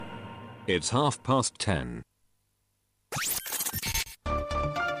It's 10:30.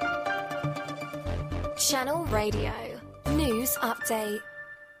 Channel Radio News Update.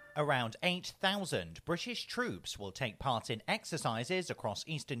 Around 8,000 British troops will take part in exercises across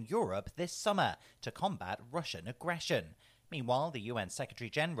Eastern Europe this summer to combat Russian aggression. Meanwhile, the UN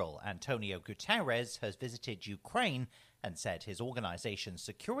Secretary-General Antonio Guterres has visited Ukraine and said his organization's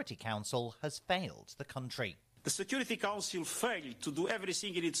Security Council has failed the country. The Security Council failed to do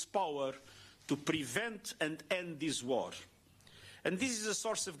everything in its power to prevent and end this war. And this is a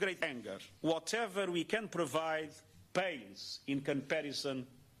source of great anger. Whatever we can provide pales in comparison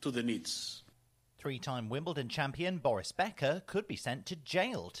to the needs. Three-time Wimbledon champion Boris Becker could be sent to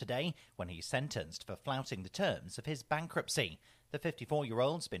jail today when he's sentenced for flouting the terms of his bankruptcy. The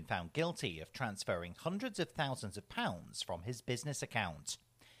 54-year-old's been found guilty of transferring hundreds of thousands of pounds from his business account.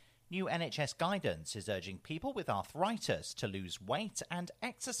 New NHS guidance is urging people with arthritis to lose weight and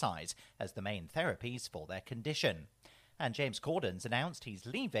exercise as the main therapies for their condition. And James Corden's announced he's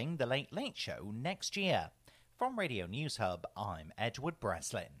leaving The Late Late Show next year. From Radio News Hub, I'm Edward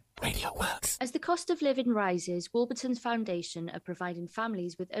Breslin. Radio Works. As the cost of living rises, Warburton's Foundation are providing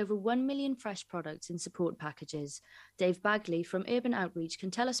families with over 1 million fresh products in support packages. Dave Bagley from Urban Outreach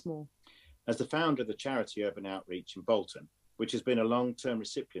can tell us more. As the founder of the charity Urban Outreach in Bolton, which has been a long-term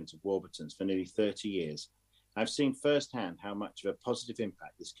recipient of Warburton's for nearly 30 years, I've seen firsthand how much of a positive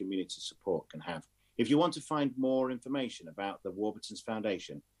impact this community support can have. If you want to find more information about the Warburton's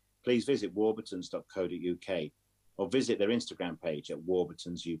Foundation, please visit warburtons.co.uk or visit their Instagram page at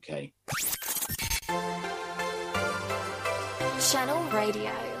Warburtons UK. Channel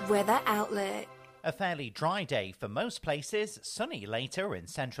Radio Weather Outlook. A fairly dry day for most places, sunny later in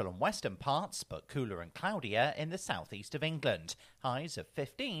central and western parts, but cooler and cloudier in the southeast of England. Highs of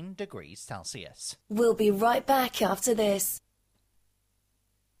 15 degrees Celsius. We'll be right back after this.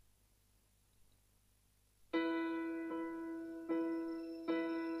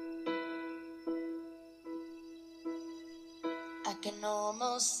 I can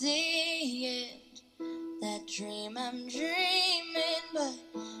almost see it, that dream I'm dreaming, but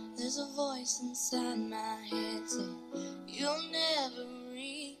there's a voice inside my head saying you'll never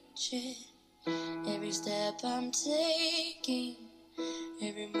reach it. Every step I'm taking,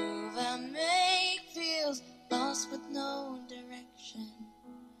 every move I make feels lost with no direction.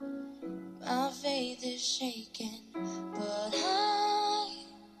 My faith is shaking, but I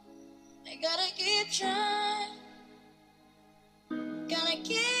gotta keep trying. Gonna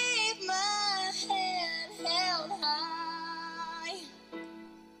keep my head held high.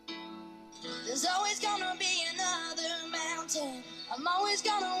 There's always gonna be another mountain. I'm always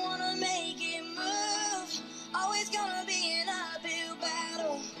gonna wanna make it move. Always gonna be an uphill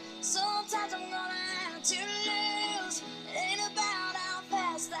battle. Sometimes I'm gonna have to lose. It ain't about how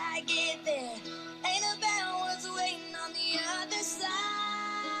fast I get there. Ain't about what's waiting on the other side.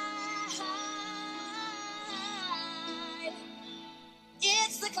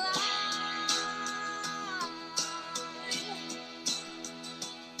 It's the climb.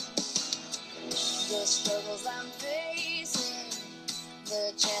 The struggles I'm facing,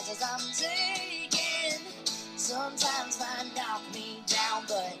 the chances I'm taking, sometimes might knock me down,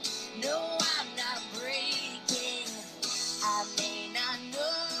 but no, I'm not breaking. I may not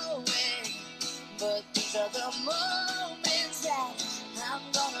know it, but these are the moments that I'm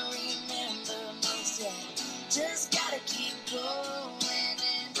gonna remember most. Yeah, just gotta keep going.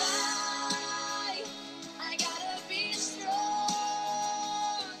 I gotta be strong.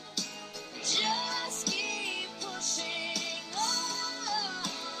 Just keep pushing on.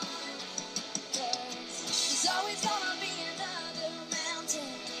 'Cause there's always gonna be another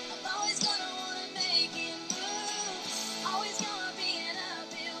mountain. I'm always gonna wanna make it move. Always gonna be an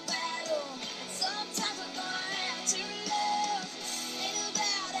uphill battle. And sometimes I'm gonna have to love. Ain't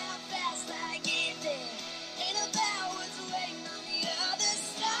about how fast I get there. Ain't about what's waiting on the other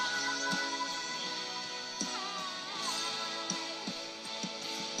side.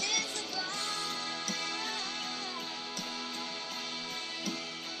 It's a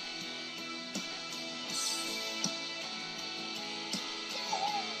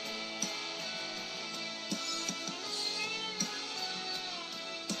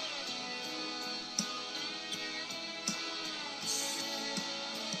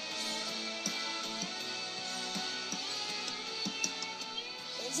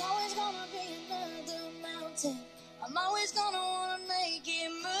There's always gonna be another mountain. I'm always gonna wanna make it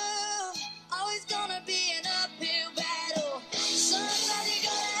move. Always gonna be an uphill battle. Sometimes you're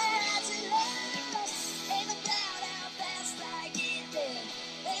gonna have to love. Ain't about how fast I get there.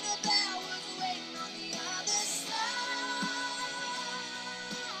 Ain't about what's waiting on the other side.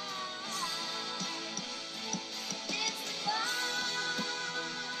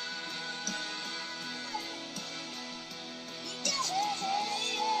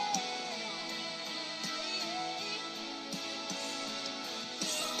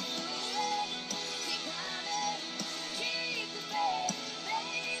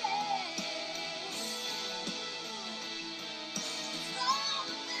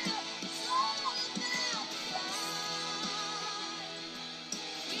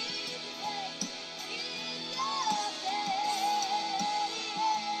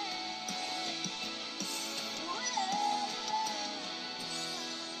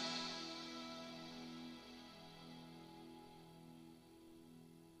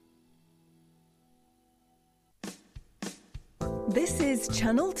 This is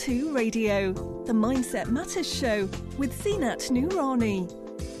Channel 2 Radio, the Mindset Matters show with Zeenat Noorani.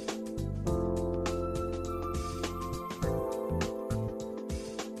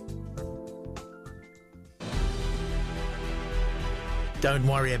 Don't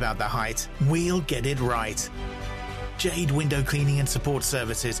worry about the height, we'll get it right. Jade Window Cleaning and Support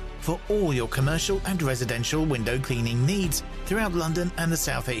Services for all your commercial and residential window cleaning needs throughout London and the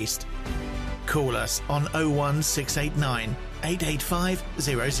South East. Call us on 01689 885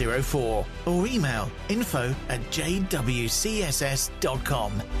 004 or email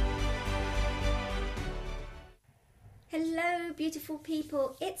info@jdwcss.com. Hello, beautiful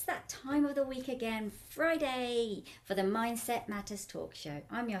people. It's that time of the week again, Friday, for the Mindset Matters talk show.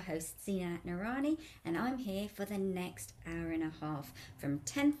 I'm your host, Zeenat Noorani, and I'm here for the next hour and a half from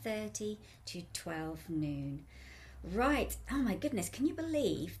 10:30 to 12 noon. Right, oh my goodness, can you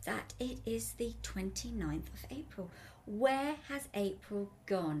believe that it is the 29th of April? Where has April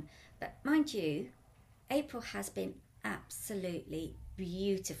gone? But mind you, April has been absolutely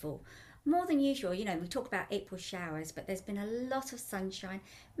beautiful. More than usual, you know, we talk about April showers, but there's been a lot of sunshine,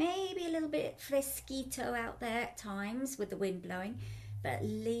 maybe a little bit fresquito out there at times with the wind blowing, but at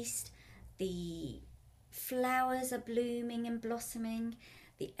least the flowers are blooming and blossoming,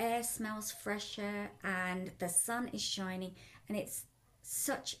 the air smells fresher, and the sun is shining, and it's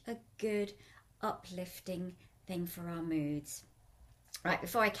such a good, uplifting thing for our moods. Right,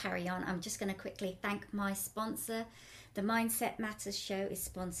 before I carry on, I'm just going to quickly thank my sponsor. The Mindset Matters show is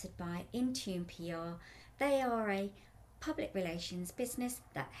sponsored by Intune PR. They are a public relations business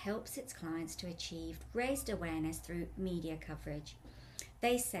that helps its clients to achieve raised awareness through media coverage.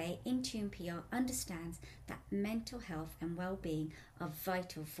 They say Intune PR understands that mental health and well-being are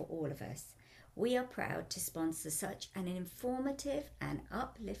vital for all of us. We are proud to sponsor such an informative and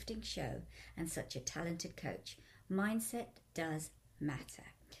uplifting show and such a talented coach. Mindset does matter.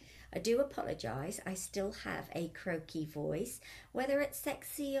 I do apologise, I still have a croaky voice. Whether it's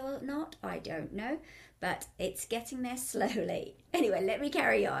sexy or not, I don't know, but it's getting there slowly. Anyway, let me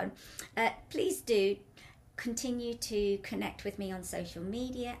carry on. Please do continue to connect with me on social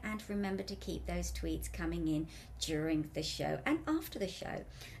media, and remember to keep those tweets coming in during the show and after the show.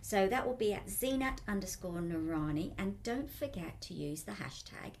 So that will be at Zeenat_Noorani, and don't forget to use the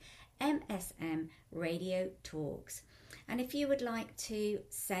hashtag MSM Radio Talks. And if you would like to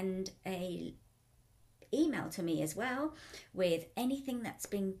send a email to me as well with anything that's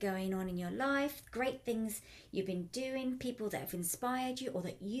been going on in your life, great things you've been doing, people that have inspired you, or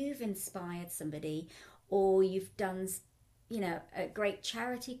that you've inspired somebody, or you've done, you know, a great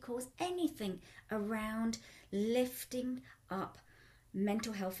charity cause, anything around lifting up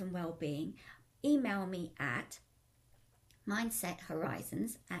mental health and well-being, email me at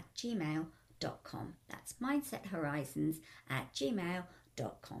mindsethorizons@gmail.com. That's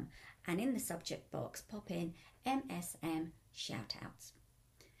mindsethorizons@gmail.com. And in the subject box, pop in MSM shoutouts.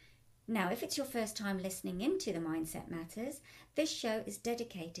 Now, if it's your first time listening into the Mindset Matters, this show is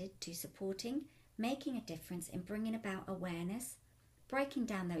dedicated to supporting, making a difference in bringing about awareness, breaking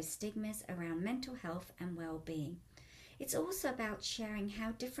down those stigmas around mental health and well-being. It's also about sharing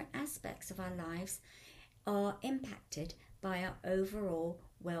how different aspects of our lives are impacted by our overall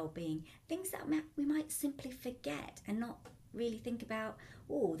well-being. Things that we might simply forget and not really think about,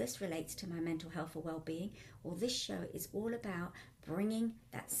 oh, this relates to my mental health or well-being. Well, this show is all about bringing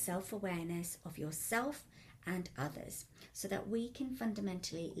that self-awareness of yourself and others so that we can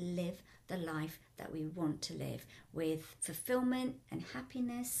fundamentally live the life that we want to live with fulfillment and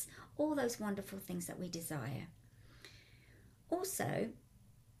happiness, all those wonderful things that we desire. Also,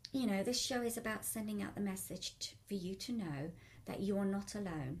 you know, this show is about sending out the message for you to know that you are not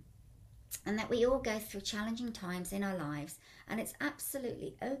alone and that we all go through challenging times in our lives, and it's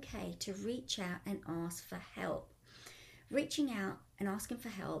absolutely okay to reach out and ask for help. Reaching out and asking for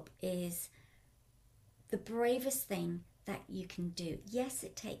help is the bravest thing that you can do. Yes,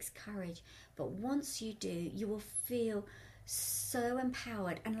 it takes courage, but once you do, you will feel so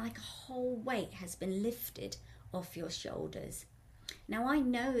empowered and like a whole weight has been lifted off your shoulders. Now, I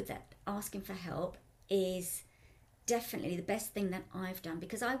know that asking for help is definitely the best thing that I've done,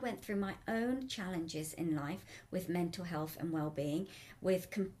 because I went through my own challenges in life with mental health and well-being, with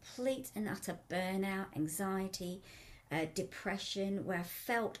complete and utter burnout, anxiety, depression, where I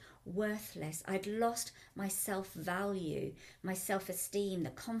felt worthless. I'd lost my self-value, my self-esteem,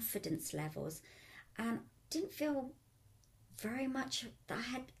 the confidence levels, and didn't feel very much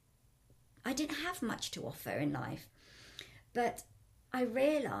that I didn't have much to offer in life. But I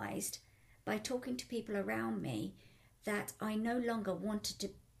realised by talking to people around me that I no longer wanted to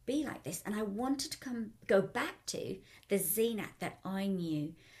be like this. And I wanted to go back to the Zeenat that I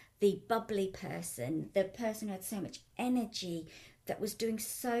knew, the bubbly person, the person who had so much energy, that was doing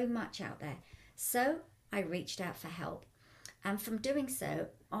so much out there. So I reached out for help. And from doing so,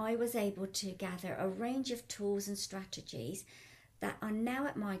 I was able to gather a range of tools and strategies that are now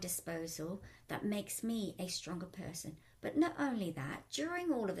at my disposal that makes me a stronger person. But not only that,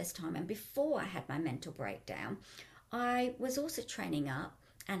 during all of this time and before I had my mental breakdown, I was also training up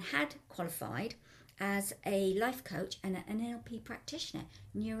and had qualified as a life coach and an NLP practitioner,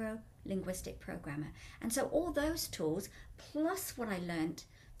 neuro-linguistic programmer. And so all those tools, plus what I learned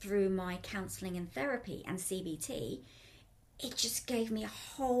through my counselling and therapy and CBT, it just gave me a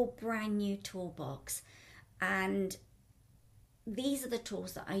whole brand new toolbox. And these are the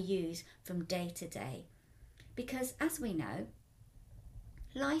tools that I use from day to day. Because as we know,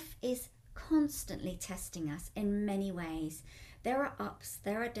 life is constantly testing us in many ways. There are ups,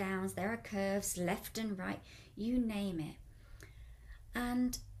 there are downs, there are curves, left and right, you name it.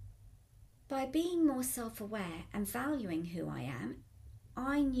 And by being more self-aware and valuing who I am,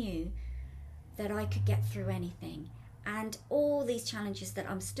 I knew that I could get through anything. And all these challenges that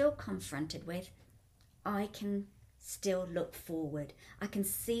I'm still confronted with, I can still look forward. I can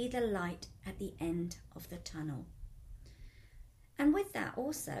see the light at the end of the tunnel. And with that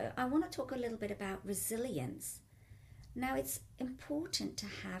also, I want to talk a little bit about resilience. Now, it's important to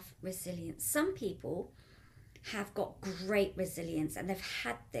have resilience. Some people have got great resilience and they've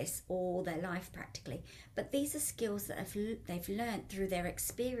had this all their life practically. But these are skills that they've learned through their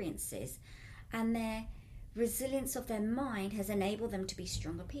experiences, and their resilience of their mind has enabled them to be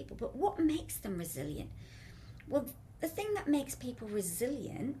stronger people. But what makes them resilient? Well, the thing that makes people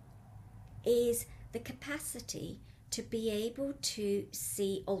resilient is the capacity to be able to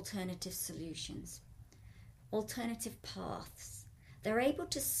see alternative solutions, alternative paths. They're able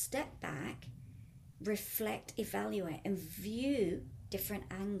to step back, reflect, evaluate, and view different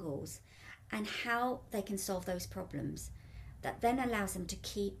angles and how they can solve those problems. That then allows them to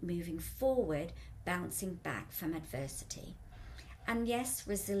keep moving forward, bouncing back from adversity. And yes,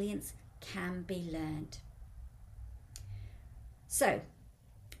 resilience can be learned. So,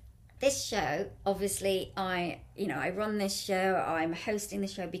 this show, obviously, I run this show, I'm hosting the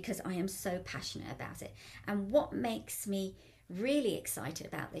show because I am so passionate about it. And what makes me really excited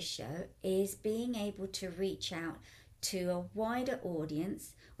about this show is being able to reach out to a wider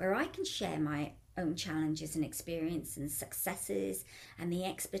audience where I can share my own challenges and experience and successes and the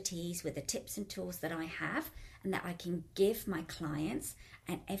expertise with the tips and tools that I have and that I can give my clients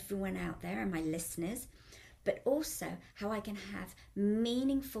and everyone out there and my listeners, but also how I can have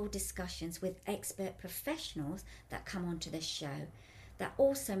meaningful discussions with expert professionals that come onto this show that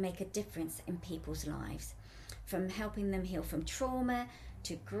also make a difference in people's lives, from helping them heal from trauma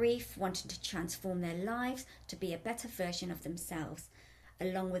to grief, wanting to transform their lives to be a better version of themselves,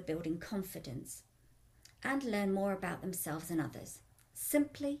 along with building confidence and learn more about themselves and others,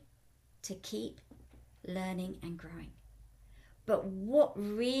 simply to keep learning and growing. But what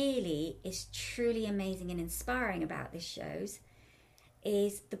really is truly amazing and inspiring about this show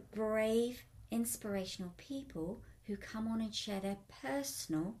is the brave, inspirational people who come on and share their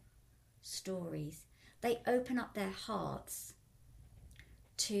personal stories. They open up their hearts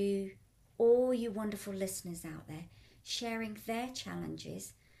to all you wonderful listeners out there, sharing their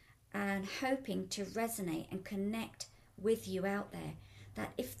challenges and hoping to resonate and connect with you out there,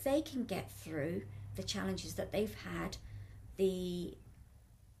 that if they can get through the challenges that they've had, the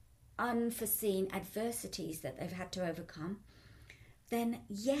unforeseen adversities that they've had to overcome, then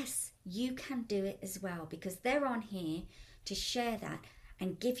yes, you can do it as well, because they're on here to share that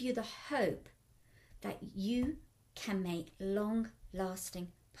and give you the hope that you can make long-lasting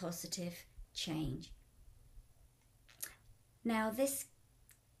positive change. Now, this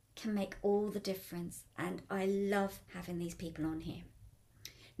can make all the difference, and I love having these people on here.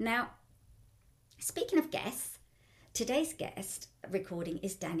 Now, speaking of guests, today's guest recording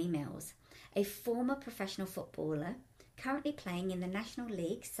is Danny Mills, a former professional footballer currently playing in the National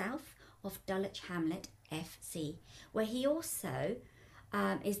League south of Dulwich Hamlet FC, where he also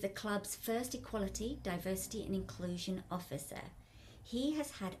is the club's first equality, diversity and inclusion officer. He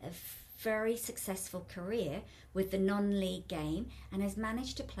has had a very successful career with the non-league game and has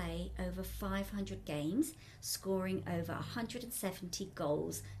managed to play over 500 games, scoring over 170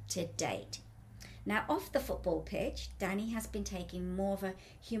 goals to date. Now, off the football pitch, Danny has been taking more of a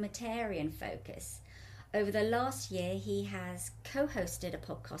humanitarian focus. Over the last year, he has co-hosted a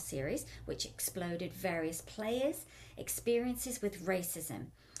podcast series which exploded various players' experiences with racism.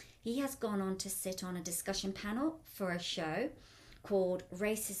 He has gone on to sit on a discussion panel for a show called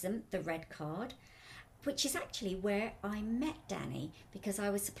Racism, the Red Card, which is actually where I met Danny because I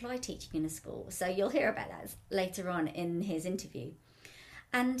was supply teaching in a school. So you'll hear about that later on in his interview.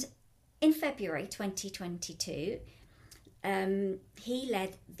 And in February 2022, he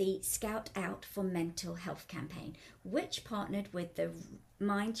led the Scout Out for Mental Health campaign, which partnered with the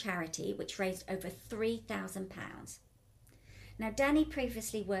Mind charity, which raised over £3,000. Now, Danny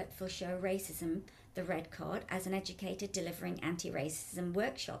previously worked for Show Racism, the Red Card, as an educator delivering anti-racism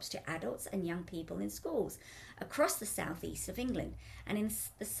workshops to adults and young people in schools across the southeast of England. And in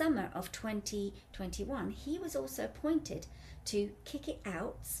the summer of 2021, he was also appointed to Kick It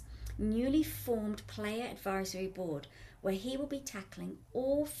Out's newly formed Player Advisory Board, where he will be tackling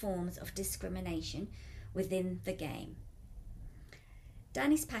all forms of discrimination within the game.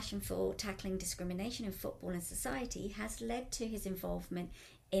 Danny's passion for tackling discrimination in football and society has led to his involvement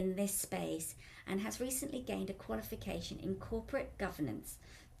in this space and has recently gained a qualification in corporate governance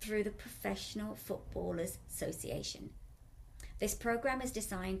through the Professional Footballers Association. This program is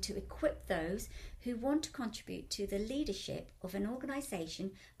designed to equip those who want to contribute to the leadership of an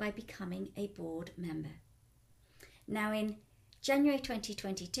organisation by becoming a board member. Now, in January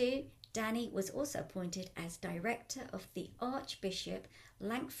 2022, Danny was also appointed as director of the Archbishop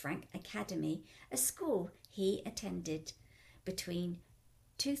Lanfranc Academy, a school he attended between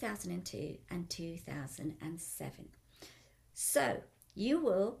 2002 and 2007. So, you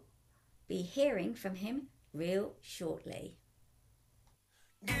will be hearing from him real shortly.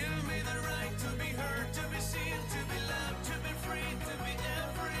 Give me the right to be heard, to be seen, to be loved, to be free, to be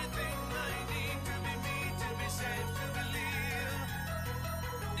everything I need, to be me, to be safe, to believe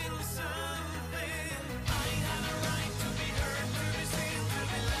in something. I have a right to be heard, to be seen, to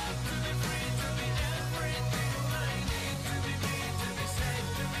be loved, to be free, to be everything I need, to be me, to be safe,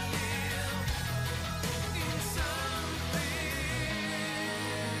 to believe in something.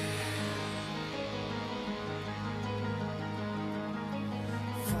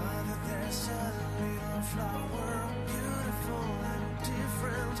 Father, there's a little flower, beautiful and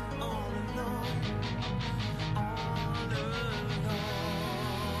different, all alone, all alone.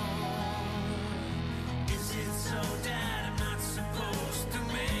 Is it so that I'm not supposed to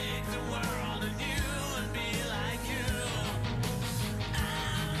make the world anew and be like you?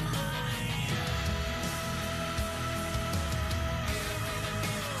 Am I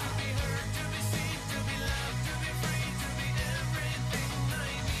to be heard, to be seen, to be loved, to be free, to be everything I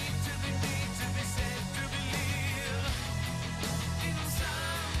need, to be me, to be safe, to believe in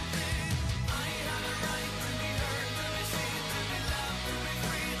something. I have a right to be heard, to be seen, to be loved, to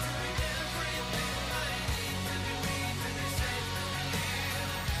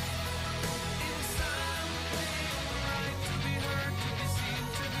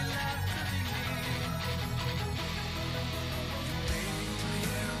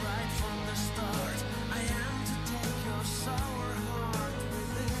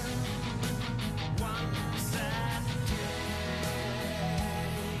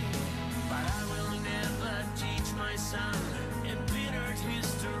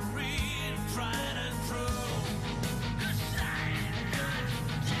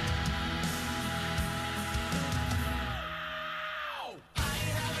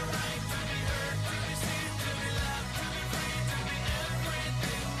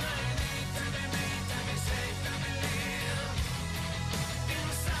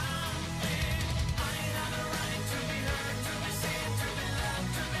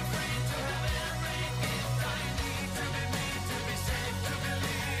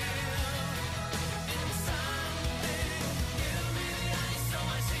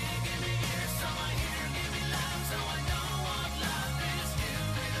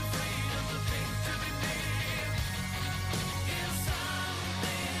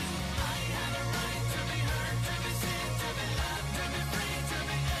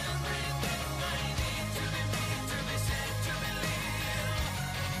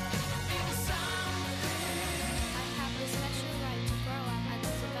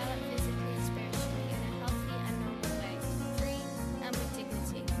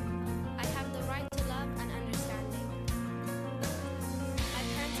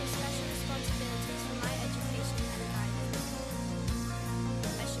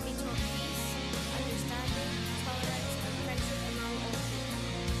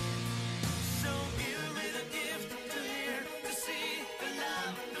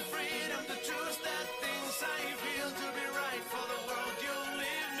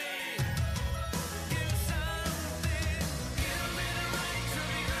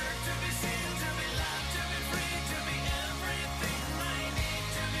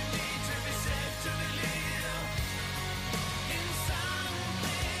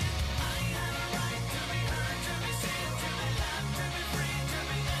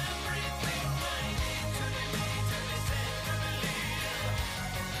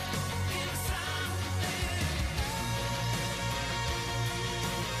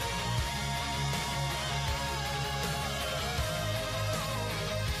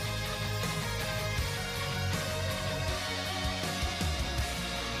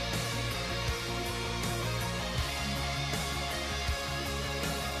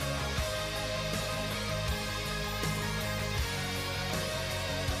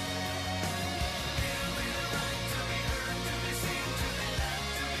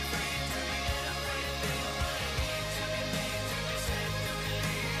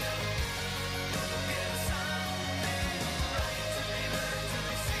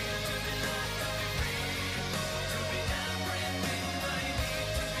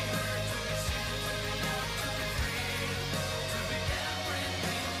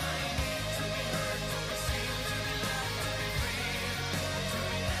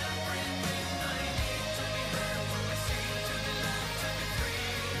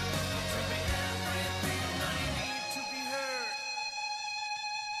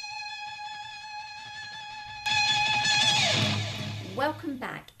welcome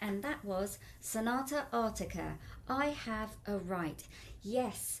back. And that was Sonata Arctica, I Have a Right.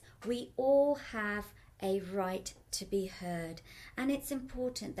 Yes, we all have a right to be heard. And it's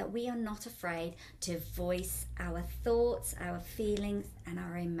important that we are not afraid to voice our thoughts, our feelings, and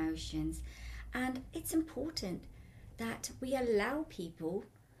our emotions. And it's important that we allow people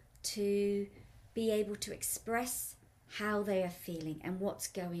to be able to express how they are feeling and what's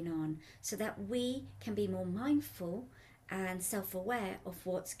going on, so that we can be more mindful and self-aware of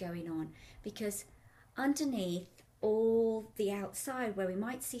what's going on. Because underneath all the outside, where we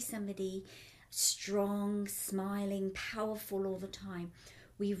might see somebody strong, smiling, powerful all the time,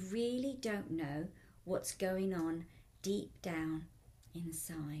 we really don't know what's going on deep down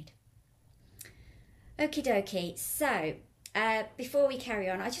inside. Okie dokie. So before we carry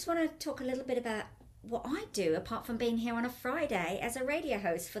on, I just want to talk a little bit about what I do apart from being here on a Friday as a radio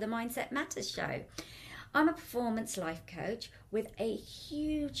host for the Mindset Matters show. I'm a performance life coach with a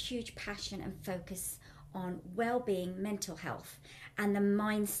huge passion and focus on well-being, mental health, and the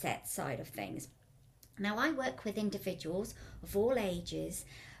mindset side of things. Now, I work with individuals of all ages,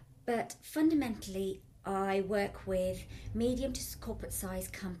 but fundamentally I work with medium to corporate size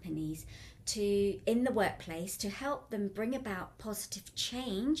companies in the workplace to help them bring about positive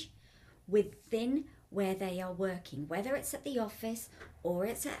change within where they are working, whether it's at the office or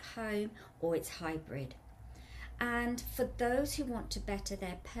it's at home or it's hybrid. And for those who want to better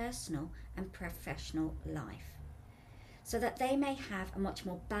their personal and professional life, so that they may have a much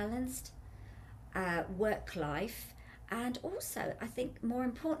more balanced work life, and also, I think more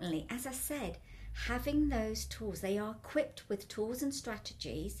importantly, as I said, having those tools. They are equipped with tools and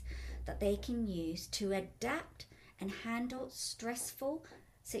strategies that they can use to adapt and handle stressful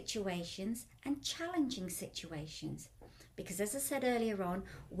situations and challenging situations. Because as I said earlier on,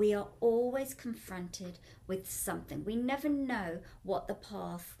 we are always confronted with something. We never know what the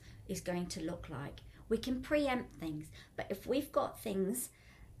path is going to look like. We can preempt things, but if we've got things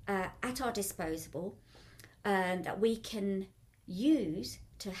at our disposal that we can use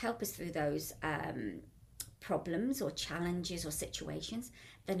to help us through those problems or challenges or situations,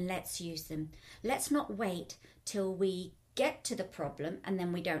 then let's use them. Let's not wait till we get to the problem and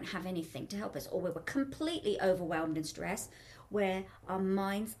then we don't have anything to help us, or we're completely overwhelmed and stressed, where our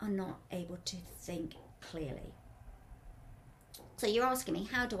minds are not able to think clearly. So you're asking me,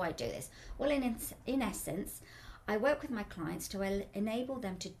 how do I do this? Well, in essence, I work with my clients to enable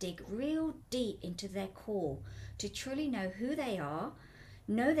them to dig real deep into their core, to truly know who they are,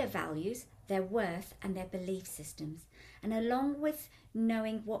 know their values, their worth, and their belief systems, and along with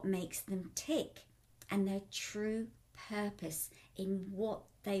knowing what makes them tick and their true purpose in what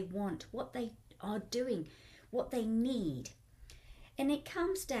they want, what they are doing, what they need. And it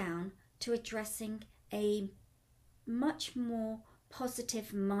comes down to addressing a much more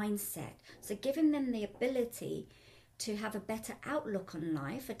positive mindset. So giving them the ability to have a better outlook on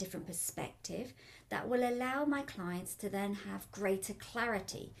life, a different perspective that will allow my clients to then have greater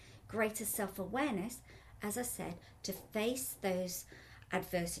clarity, greater self-awareness, as I said, to face those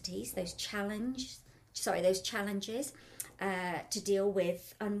adversities, those challenges, to deal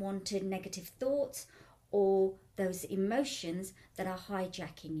with unwanted negative thoughts or those emotions that are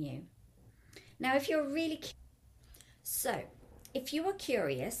hijacking you. Now, if you're if you are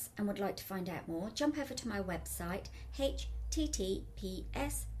curious and would like to find out more, jump over to my website,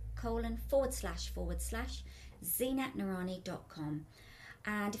 https://zenatnarani.com.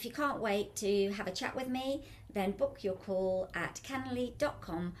 And if you can't wait to have a chat with me, then book your call at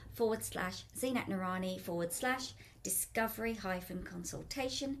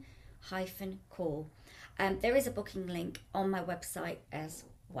canley.com/zenatnarani/discovery-consultation-call. There is a booking link on my website as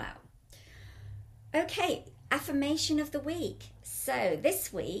well. Okay, affirmation of the week. So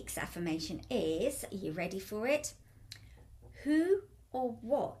this week's affirmation is, are you ready for it? Who or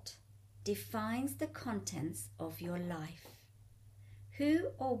what defines the contents of your life?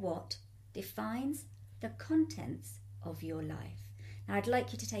 Who or what defines the contents of your life? Now, I'd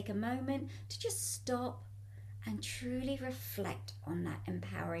like you to take a moment to just stop and truly reflect on that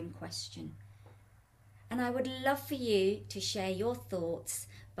empowering question. And I would love for you to share your thoughts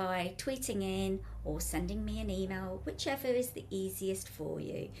by tweeting in or sending me an email, whichever is the easiest for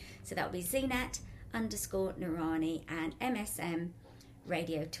you. So that will be Zenat_Narani and MSM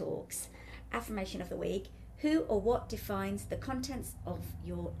Radio Talks. Affirmation of the week. Who or what defines the contents of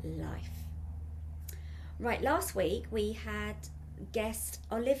your life? Right, last week we had guest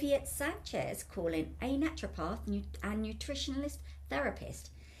Olivia Sanchez calling, a naturopath and nutritionalist therapist.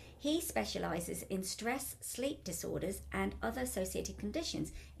 He specialises in stress, sleep disorders, and other associated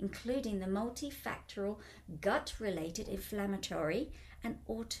conditions, including the multifactorial gut-related inflammatory and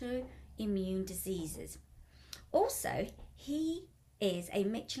autoimmune diseases. Also, he is a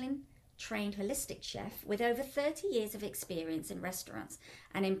Michelin-trained holistic chef with over 30 years of experience in restaurants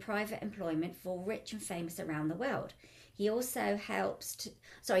and in private employment for rich and famous around the world. He also helped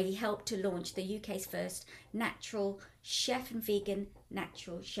to launch the UK's first natural chef and vegan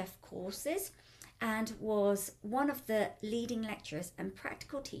natural chef courses, and was one of the leading lecturers and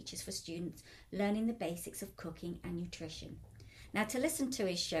practical teachers for students learning the basics of cooking and nutrition. Now, to listen to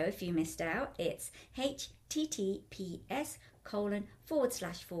his show, if you missed out, it's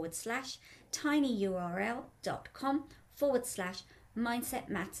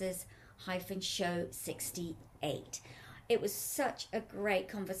It was such a great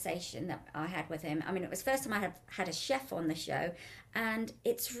conversation that I had with him. I mean, it was the first time I have had a chef on the show, and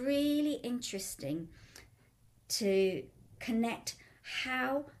it's really interesting to connect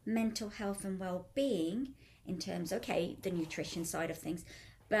how mental health and well-being, in terms, okay, the nutrition side of things,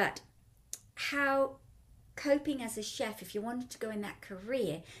 but how coping as a chef, if you wanted to go in that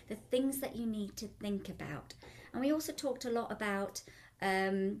career, the things that you need to think about. And we also talked a lot about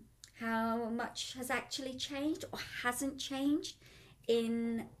how much has actually changed or hasn't changed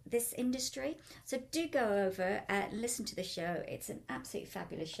in this industry. So do go over and listen to the show. It's an absolutely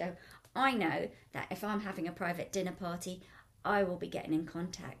fabulous show. I know that if I'm having a private dinner party, I will be getting in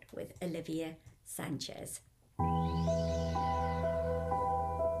contact with Olivia Sanchez.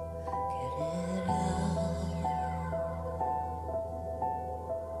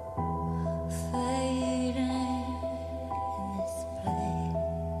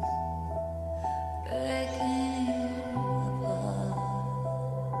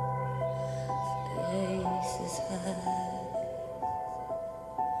 Nobody's there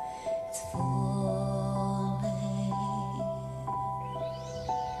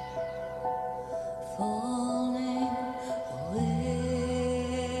falling.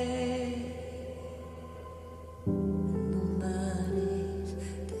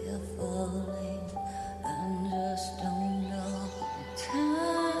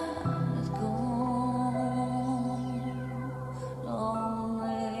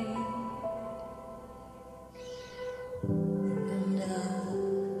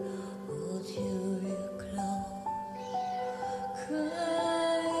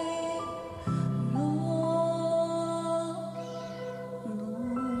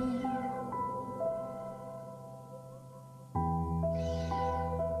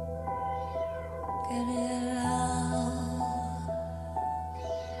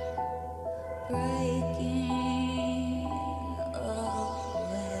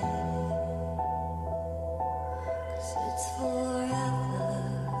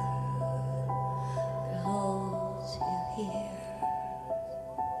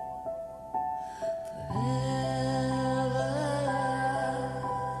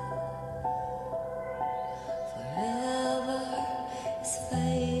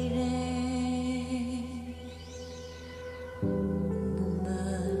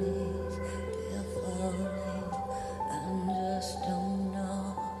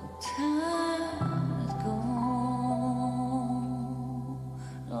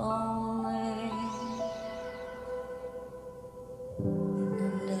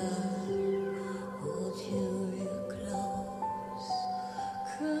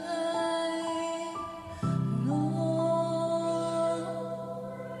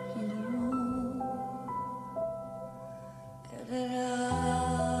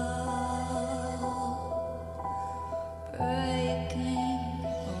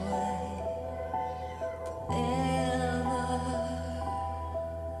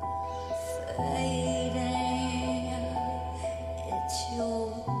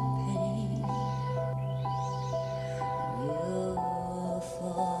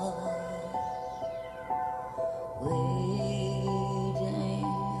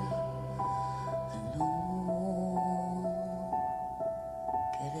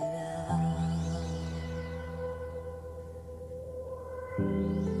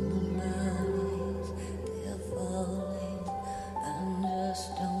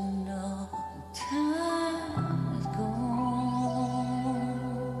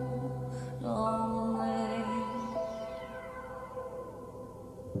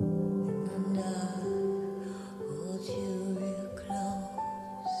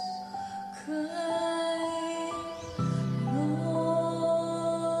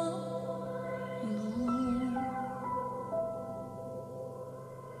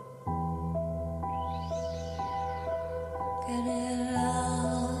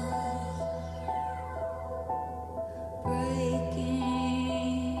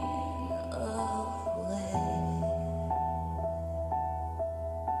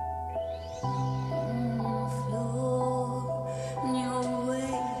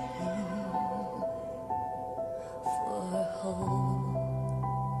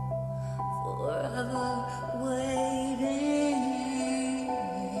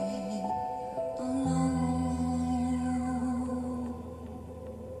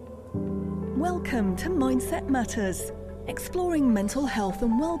 Welcome to Mindset Matters, exploring mental health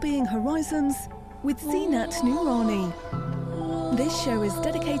and well-being horizons with Zeenat Noorani. This show is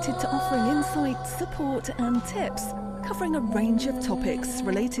dedicated to offering insight, support and tips, covering a range of topics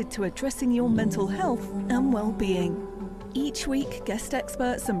related to addressing your mental health and well-being. Each week, guest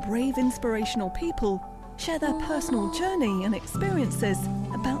experts and brave inspirational people share their personal journey and experiences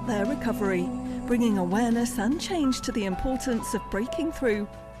about their recovery, bringing awareness and change to the importance of breaking through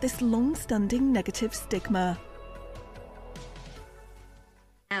this long-standing negative stigma.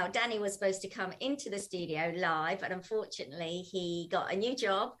 Now, Danny was supposed to come into the studio live, but unfortunately he got a new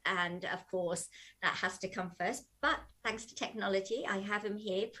job, and of course that has to come first. But thanks to technology, I have him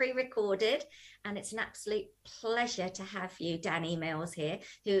here pre-recorded, and it's an absolute pleasure to have you, Danny Mills, here,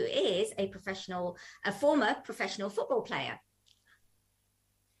 who is a former professional football player.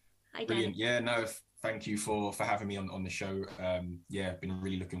 Hi, Brilliant. Danny. Yeah, no, thank you for having me on the show. Yeah, been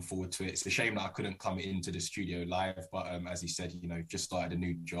really looking forward to it. It's a shame that I couldn't come into the studio live, but as you said, just started a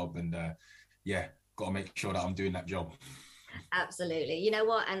new job, and yeah, got to make sure that I'm doing that job. Absolutely. You know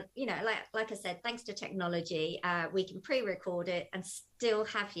what? And, like I said, thanks to technology, we can pre-record it and still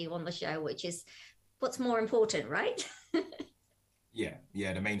have you on the show, which is what's more important, right? Yeah.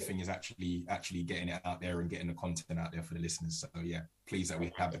 The main thing is actually getting it out there and getting the content out there for the listeners. So yeah, pleased that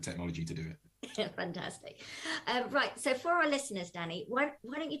we have the technology to do it. Fantastic. Right. So for our listeners, Danny, why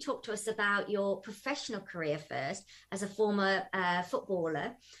don't you talk to us about your professional career first as a former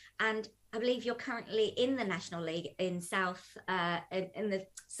footballer? And I believe you're currently in the National League in the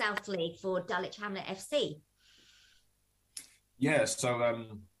South League for Dulwich Hamlet FC. Yeah. So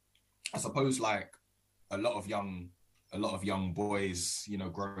I suppose like a lot of young boys,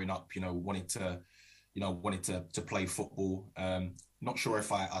 growing up, wanted to play football. Not sure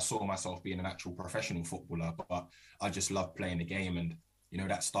if I saw myself being an actual professional footballer, but I just loved playing the game. And,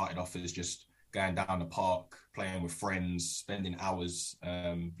 that started off as just going down the park, playing with friends, spending hours,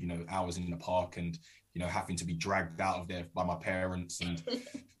 hours in the park, and, having to be dragged out of there by my parents. And,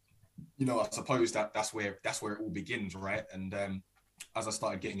 I suppose that's where it all begins, right? And as I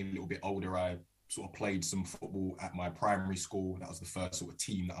started getting a little bit older, I sort of played some football at my primary school. That was the first sort of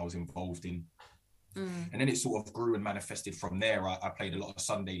team that I was involved in. And then it sort of grew and manifested from there. I played a lot of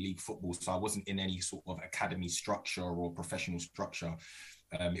Sunday league football, so I wasn't in any sort of academy structure or professional structure.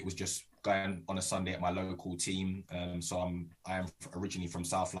 It was just going on a Sunday at my local team. So I am originally from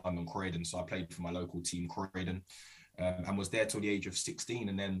South London, Croydon, so I played for my local team, Croydon, and was there till the age of 16.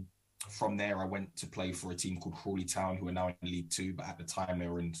 And then from there, I went to play for a team called Crawley Town, who are now in League Two, but at the time they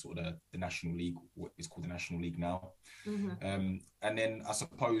were in sort of the National League, what is called the National League now. And then I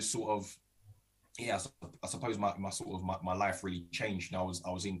suppose I suppose my life really changed. I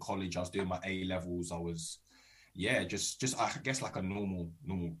was in college. I was doing my A levels. I was, just I guess like a normal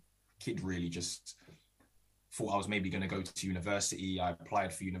kid, really. Just thought I was maybe going to go to university. I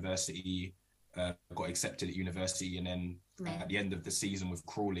applied for university, got accepted at university, and then at the end of the season with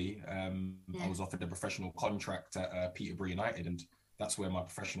Crawley, I was offered a professional contract at Peterborough United, and that's where my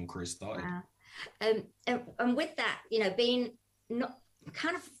professional career started. Wow. And with that, being not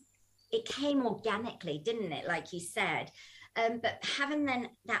kind of, it came organically, didn't it? Like you said, but having then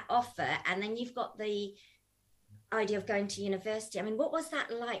that offer, and then you've got the idea of going to university. I mean, what was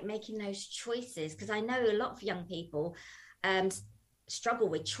that like, making those choices? Because I know a lot of young people struggle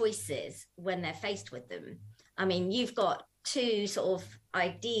with choices when they're faced with them. I mean, you've got two sort of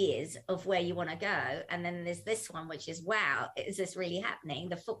ideas of where you want to go, and then there's this one, which is, wow, is this really happening,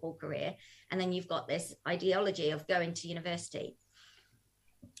 the football career? And then you've got this ideology of going to university.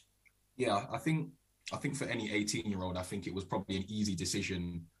 Yeah, I think for any 18-year-old, I think it was probably an easy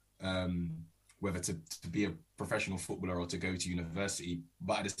decision whether to be a professional footballer or to go to university.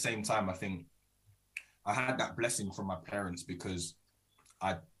 But at the same time, I think I had that blessing from my parents, because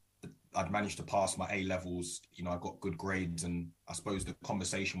I'd managed to pass my A levels. I got good grades, and I suppose the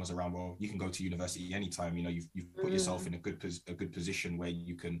conversation was around, well, you can go to university anytime. You've put yourself in a good position where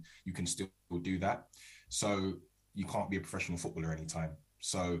you can still do that. So you can't be a professional footballer anytime.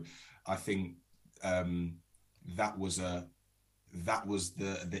 So I think that was the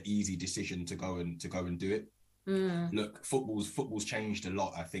easy decision to go and do it. Look, football's changed a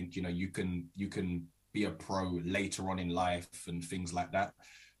lot. I think you can be a pro later on in life and things like that,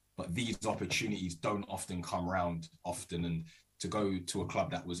 but these opportunities don't often come around often. And to go to a club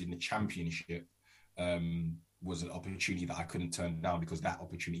that was in the Championship was an opportunity that I couldn't turn down, because that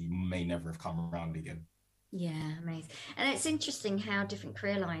opportunity may never have come around again. Yeah, amazing. And it's interesting how different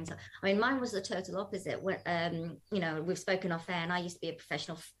career lines are. I mean, mine was the total opposite. When, we've spoken off air, and I used to be a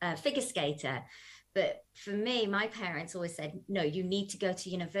professional figure skater. But for me, my parents always said, no, you need to go to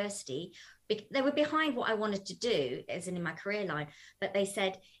university, they were behind what I wanted to do as in my career line, but they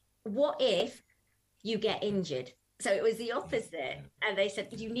said, what if you get injured? So it was the opposite. And they said,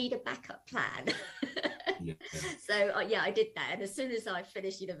 you need a backup plan. So yeah, I did that. And as soon as I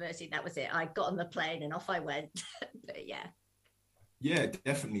finished university, that was it. I got on the plane and off I went. But yeah,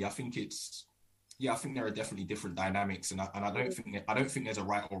 definitely. I think there are definitely different dynamics, and I don't think there's a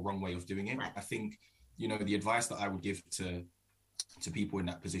right or wrong way of doing it. I think, you know, the advice that I would give to people in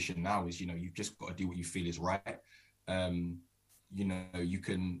that position now is, you know, you've just got to do what you feel is right. You know, you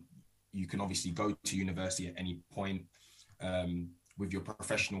can obviously go to university at any point. With your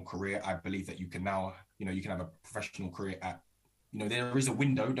professional career, I believe that you can now, you know, you can have a professional career at, you know, there is a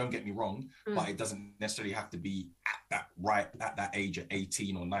window, don't get me wrong, but it doesn't necessarily have to be at that age at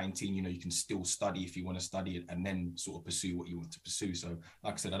 18 or 19. You know, you can still study if you want to study it and then sort of pursue what you want to pursue. So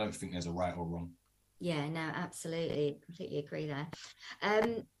like I said, I don't think there's a right or wrong. Yeah, no, absolutely. Completely agree there.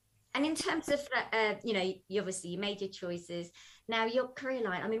 And in terms of, you know, you made your choices. Now, your career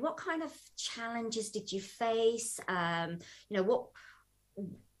line, I mean, what kind of challenges did you face? You know, what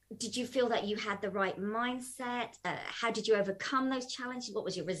did you feel that you had the right mindset? How did you overcome those challenges? What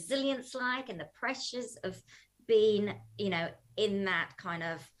was your resilience like, and the pressures of being, you know, in that kind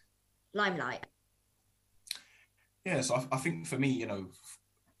of limelight? Yeah, so I think for me, you know,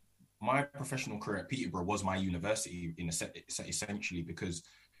 my professional career at Peterborough was my university essentially, because,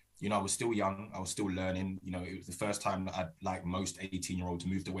 you know, I was still young, I was still learning. You know, it was the first time that I'd, like most 18-year-olds,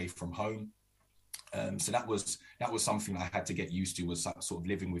 moved away from home. So that was something that I had to get used to, was sort of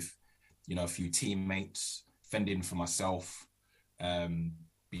living with, you know, a few teammates, fending for myself, being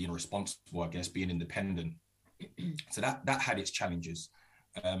responsible, I guess, being independent. So that had its challenges.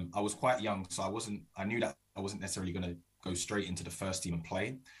 I was quite young, so I knew that I wasn't necessarily going to go straight into the first team and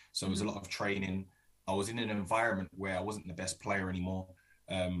play. So it was a lot of training. I was in an environment where I wasn't the best player anymore.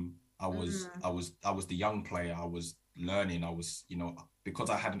 I was the young player. I was learning. I was, you know,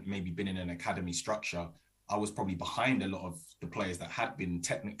 because I hadn't maybe been in an academy structure, I was probably behind a lot of the players that had been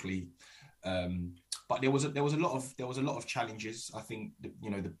technically. But there was a lot of challenges. I think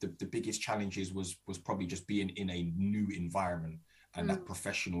you know, the biggest challenges was probably just being in a new environment and that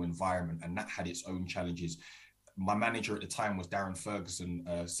professional environment, and that had its own challenges. My manager at the time was Darren Ferguson,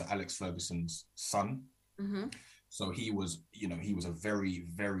 Sir Alex Ferguson's son. So he was a very,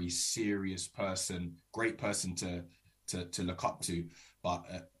 very serious person, great person to look up to.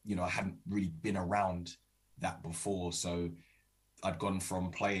 But, you know, I hadn't really been around that before. So I'd gone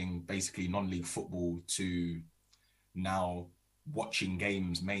from playing basically non-league football to now watching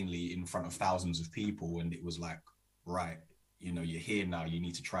games mainly in front of thousands of people. And it was like, right, you know, you're here now, you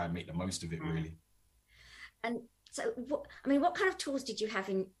need to try and make the most of it, really. And so, what kind of tools did you have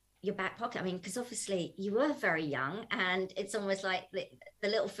in your back pocket? I mean, because obviously you were very young, and it's almost like the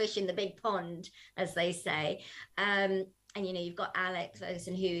little fish in the big pond, as they say. And, you know, you've got Alex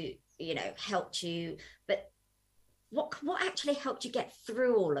Ferguson who, you know, helped you. But what actually helped you get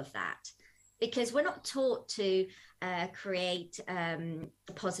through all of that? Because we're not taught to create a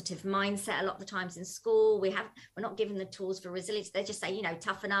positive mindset a lot of the times in school. We're not given the tools for resilience. They just say, you know,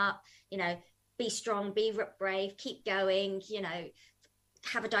 toughen up, you know, be strong, be brave, keep going, you know,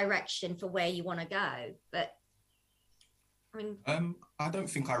 have a direction for where you want to go. But I mean, I don't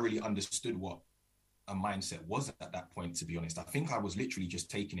think I really understood what a mindset was at that point, to be honest. I think I was literally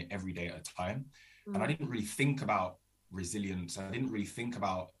just taking it every day at a time. And I didn't really think about resilience. I didn't really think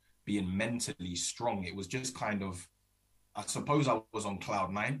about being mentally strong. It was just kind of, I suppose I was on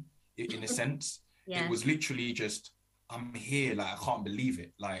cloud nine in a sense. It was literally just, I'm here, like, I can't believe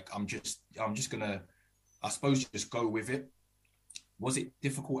it. Like, I'm just gonna, I suppose, just go with it. Was it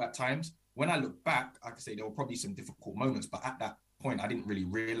difficult at times? When I look back, I could say there were probably some difficult moments, but at that point, I didn't really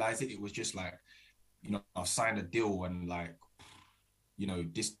realize it. It was just like, you know, I've signed a deal and, like, you know,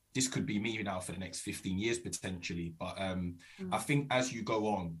 this could be me now for the next 15 years potentially. But I think as you go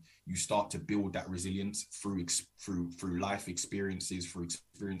on, you start to build that resilience through life experiences, through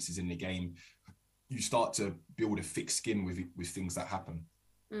experiences in the game. You start to build a thick skin with things that happen.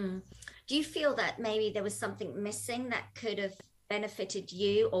 Do you feel that maybe there was something missing that could have benefited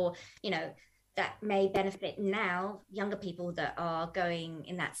you, or, you know, that may benefit now younger people that are going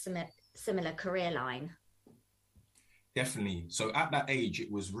in that similar career line? Definitely. So at that age,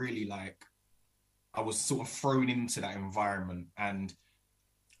 it was really like I was sort of thrown into that environment, and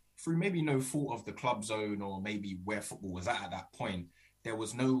through maybe no fault of the club zone or maybe where football was at that point, there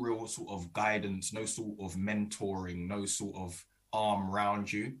was no real sort of guidance, no sort of mentoring, no sort of arm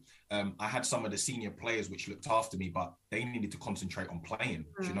around you. I had some of the senior players which looked after me, but they needed to concentrate on playing,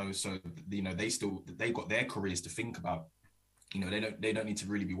 you know, so, you know, they got their careers to think about. You know, they don't need to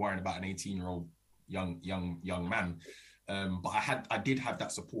really be worrying about an 18-year-old young man. But I did have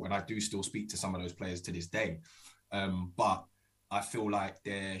that support, and I do still speak to some of those players to this day. But I feel like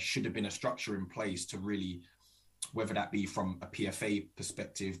there should have been a structure in place to really, whether that be from a PFA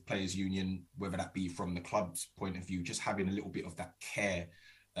perspective, players union, whether that be from the club's point of view, just having a little bit of that care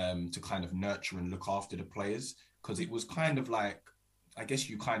to kind of nurture and look after the players. Because it was kind of like, I guess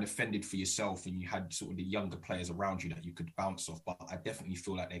you kind of fended for yourself and you had sort of the younger players around you that you could bounce off. But I definitely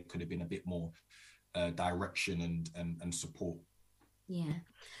feel like there could have been a bit more direction and support. Yeah.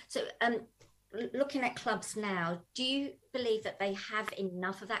 So looking at clubs now, do you believe that they have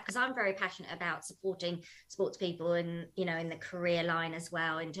enough of that? Because I'm very passionate about supporting sports people and, you know, in the career line as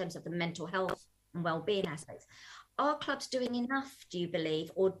well, in terms of the mental health and well-being aspects. Are clubs doing enough, do you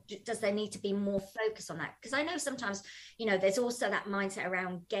believe, or does there need to be more focus on that? Because I know sometimes, you know, there's also that mindset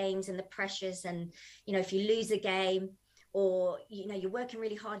around games and the pressures, and, you know, if you lose a game or, you know, you're working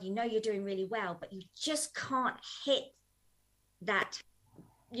really hard, you know, you're doing really well, but you just can't hit that,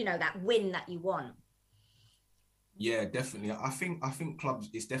 you know, that win that you want. Yeah, definitely. I think clubs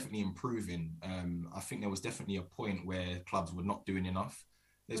is definitely improving. I think there was definitely a point where clubs were not doing enough.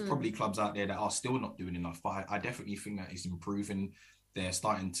 There's probably clubs out there that are still not doing enough, but I definitely think that is improving. They're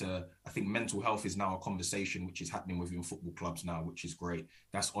starting to, I think mental health is now a conversation which is happening within football clubs now, which is great.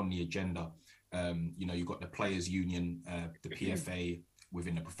 That's on the agenda. You know, you've got the players union, the PFA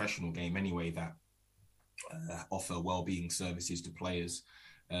within the professional game anyway, that offer wellbeing services to players.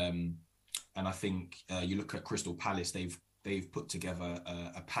 And I think you look at Crystal Palace, they've put together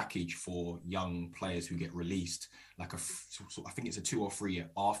a package for young players who get released, like I think it's a 2 or 3 year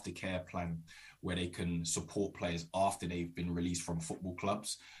aftercare plan where they can support players after they've been released from football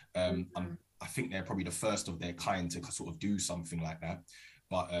clubs. And I think they're probably the first of their kind to sort of do something like that.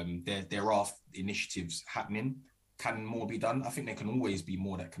 But there are initiatives happening. Can more be done? I think there can always be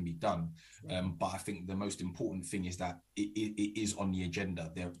more that can be done. But I think the most important thing is that it is on the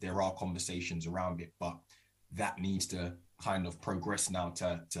agenda. There are conversations around it, but that needs to kind of progress now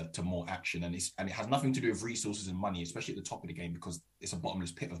to more action, and it has nothing to do with resources and money, especially at the top of the game, because it's a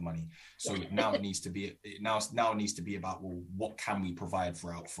bottomless pit of money. So now it needs to be about, well, what can we provide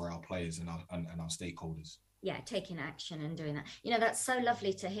for our players and our stakeholders? Yeah, taking action and doing that. You know, that's so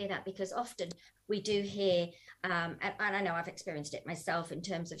lovely to hear that, because often we do hear, and I know I've experienced it myself in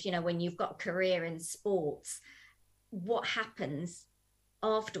terms of, you know, when you've got a career in sports, what happens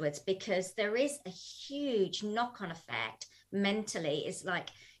afterwards, because there is a huge knock-on effect mentally. Is like,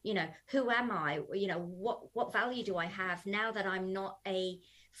 you know, who am I? You know, what value do I have now that I'm not a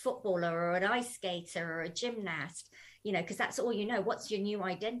footballer or an ice skater or a gymnast? You know, because that's all you know. What's your new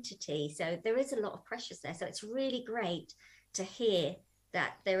identity? So there is a lot of pressures there. So it's really great to hear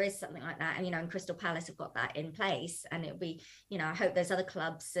that there is something like that. And, you know, and Crystal Palace have got that in place. And it'll be, you know, I hope there's other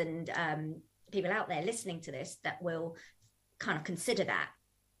clubs and people out there listening to this that will kind of consider that,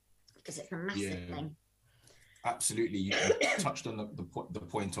 because it's a massive thing. Absolutely. You touched on the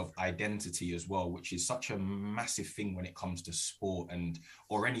point of identity as well, which is such a massive thing when it comes to sport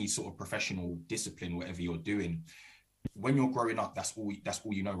or any sort of professional discipline, whatever you're doing. When you're growing up, that's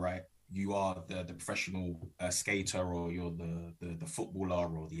all you know, right? You are the professional skater, or you're the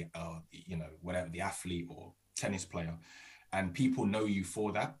footballer, or the you know, whatever, the athlete or tennis player, and people know you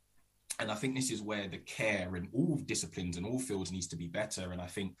for that. And I think this is where the care in all disciplines and all fields needs to be better. And I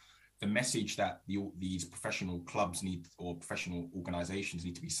think the message that these professional clubs need, or professional organizations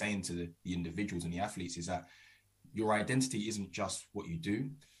need to be saying to the individuals and the athletes, is that your identity isn't just what you do.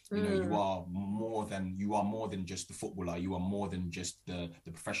 You know, you are more than just the footballer. You are more than just the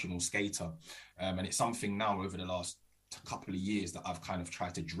professional skater. And it's something now over the last couple of years that I've kind of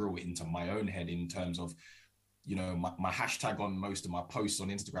tried to drill it into my own head, in terms of, you know, my hashtag on most of my posts on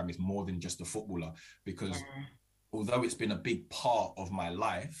Instagram is more than just a footballer, because although it's been a big part of my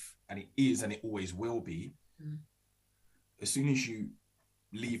life, and it is, and it always will be, as soon as you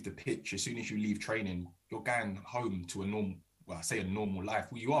leave the pitch, as soon as you leave training, you're going home to a normal life.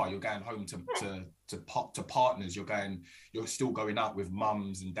 Well, you're going home to partners. You're still going out with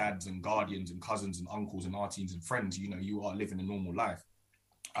mums and dads and guardians and cousins and uncles and aunties and friends. You know, you are living a normal life.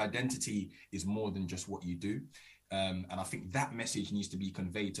 Identity is more than just what you do. And I think that message needs to be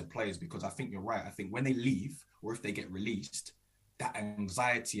conveyed to players, because I think you're right. I think when they leave, or if they get released, that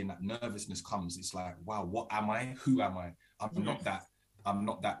anxiety and that nervousness comes. It's like, wow, what am I? Who am I? I'm not that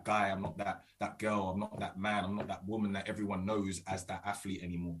guy. I'm not that girl. I'm not that man. I'm not that woman that everyone knows as that athlete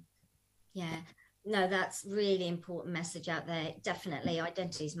anymore. Yeah. No, that's really important message out there. Definitely,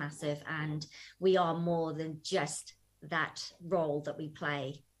 identity is massive, and we are more than just that role that we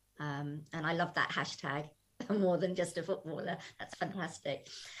play. And I love that hashtag. more than just a footballer. That's fantastic.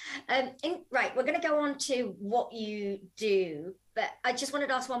 Right, we're going to go on to what you do, but I just wanted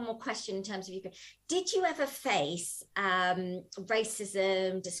to ask one more question in terms of you. Did you ever face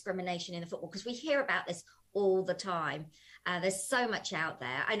racism, discrimination in the football? Because we hear about this all the time. There's so much out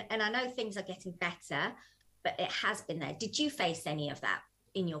there, and I know things are getting better, but it has been there. Did you face any of that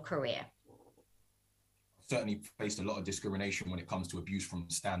in your career? Certainly faced a lot of discrimination when it comes to abuse from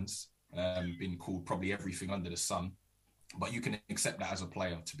stands. Been called probably everything under the sun, but you can accept that as a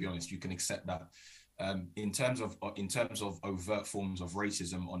player. To be honest, you can accept that. In terms of overt forms of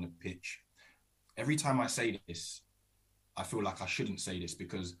racism on the pitch, every time I say this, I feel like I shouldn't say this,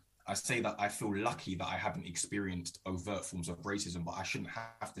 because I say that I feel lucky that I haven't experienced overt forms of racism, but I shouldn't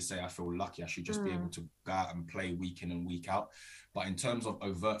have to say I feel lucky. I should just be able to go out and play week in and week out. But in terms of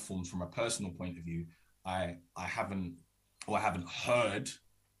overt forms from a personal point of view, I haven't heard,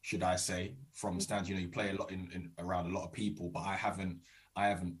 should I say, from stands. You know, you play a lot in around a lot of people, but I haven't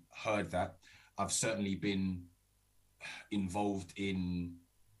heard that. I've certainly been involved in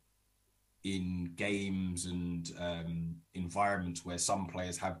games and environments where some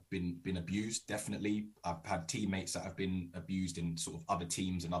players have been abused. Definitely, I've had teammates that have been abused in sort of other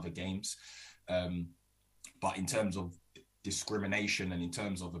teams and other games. But in terms of discrimination and in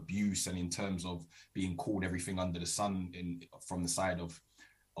terms of abuse and in terms of being called everything under the sun from the side of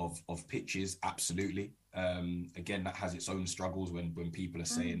pitches, absolutely. Again, that has its own struggles when people are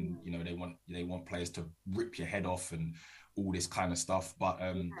saying, you know, they want players to rip your head off and all this kind of stuff. But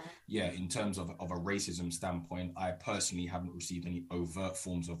yeah, in terms of a racism standpoint, I personally haven't received any overt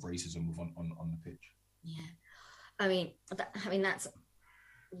forms of racism on the pitch. Yeah, I mean that's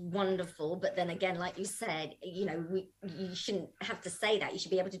wonderful, but then again, like you said, you know, you shouldn't have to say that. You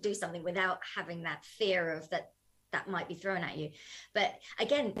should be able to do something without having that fear of that might be thrown at you. But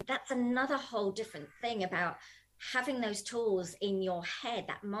again, that's another whole different thing about having those tools in your head,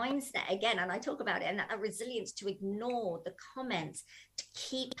 that mindset again, and I talk about it, and that resilience to ignore the comments, to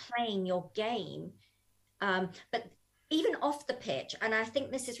keep playing your game. But even off the pitch, and I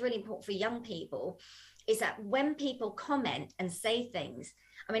think this is really important for young people, is that when people comment and say things,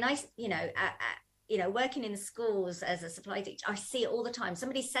 I mean, working in the schools as a supply teacher, I see it all the time.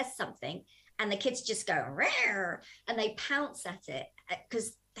 Somebody says something and the kids just go, "Rare," and they pounce at it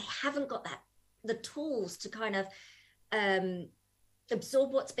because they haven't got the tools to kind of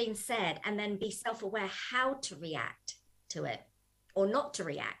absorb what's being said and then be self-aware how to react to it or not to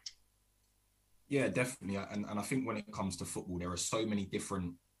react. Yeah, definitely. And I think when it comes to football, there are so many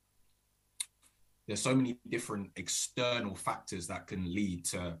different external factors that can lead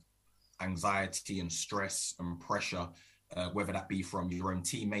to anxiety and stress and pressure, whether that be from your own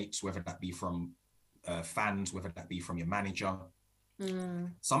teammates, whether that be from fans, whether that be from your manager.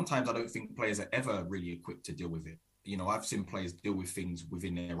 Sometimes I don't think players are ever really equipped to deal with it. You know, I've seen players deal with things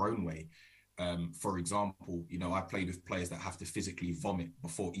within their own way. For example, you know, I played with players that have to physically vomit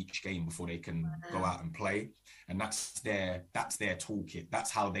before each game before they can go out and play. And that's their toolkit.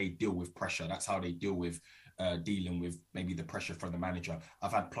 That's how they deal with pressure. That's how they deal with dealing with maybe the pressure from the manager.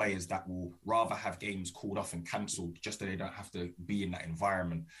 I've had players that will rather have games called off and cancelled just so they don't have to be in that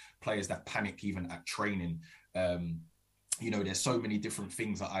environment. Players that panic even at training. You know, there's so many different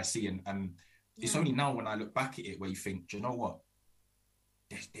things that I see. And it's only now when I look back at it where you think, do you know what?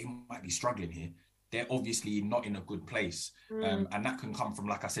 They might be struggling here. They're obviously not in a good place. And that can come from,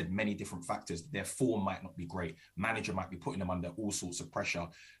 like I said, many different factors. Their form might not be great. Manager might be putting them under all sorts of pressure.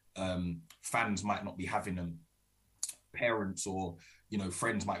 Fans might not be having them. Parents or, you know,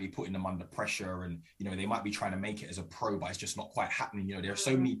 friends might be putting them under pressure, and, you know, they might be trying to make it as a pro, but it's just not quite happening. You know, there are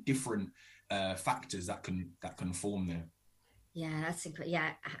so many different factors that can form there. Yeah, that's incredible.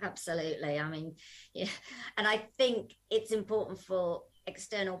 Yeah, absolutely. I mean, yeah, and I think it's important for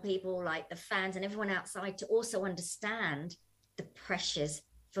external people like the fans and everyone outside to also understand the pressures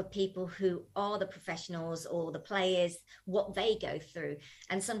for people who are the professionals or the players, what they go through.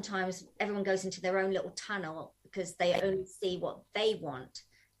 And sometimes everyone goes into their own little tunnel because they only see what they want,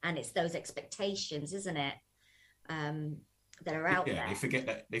 and it's those expectations, isn't it, that are out there.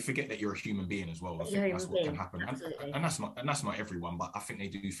 They forget that you're a human being as well. I think that's what can happen. And that's not everyone, but I think they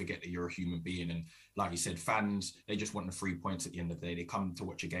do forget that you're a human being. And like you said, fans, they just want the 3 points at the end of the day. They come to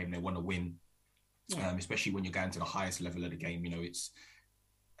watch a game, they want to win. Especially when you're going to the highest level of the game. You know, it's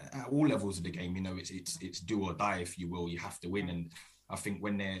at all levels of the game, you know, it's do or die, if you will. You have to win. And I think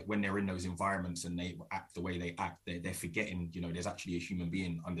when they're in those environments and they act the way they act, they're forgetting, you know, there's actually a human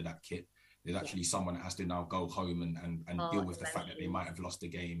being under that kit. There's actually someone that has to now go home and deal with the fact that they might have lost a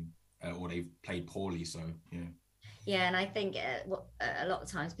game or they've played poorly. So, yeah. Yeah, and I think a lot of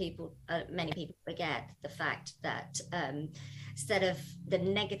times many people forget the fact that instead of the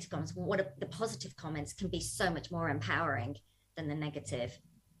negative comments, the positive comments can be so much more empowering than the negative.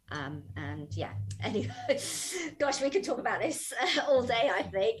 And yeah, anyway, gosh, we could talk about this all day, I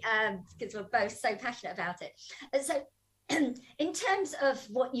think, because we're both so passionate about it. And so, in terms of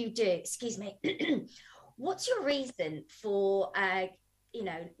what you do, excuse me, what's your reason for,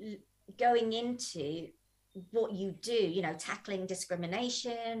 going into what you do, tackling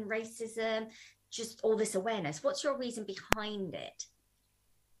discrimination, racism, just all this awareness? What's your reason behind it?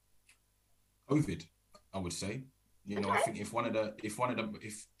 COVID, I would say. I think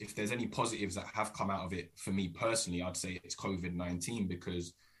if there's any positives that have come out of it for me personally, I'd say it's COVID-19,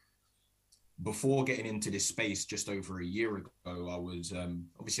 because before getting into this space just over a year ago, I was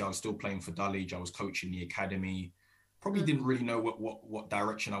I was still playing for Dulwich. I was coaching the academy. Probably didn't really know what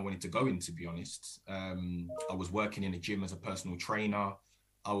direction I wanted to go in, to be honest. I was working in a gym as a personal trainer.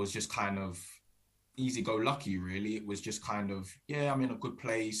 I was just kind of easy-go-lucky, really. It was just kind of, I'm in a good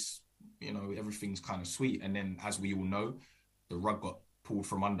place. Everything's kind of sweet. And then, as we all know, the rug got pulled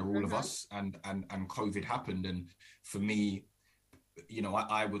from under all of us, and COVID happened. And for me,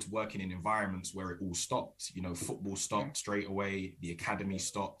 I was working in environments where it all stopped. Football stopped straight away, the academy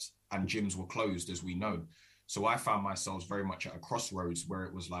stopped, and gyms were closed, as we know. So I found myself very much at a crossroads where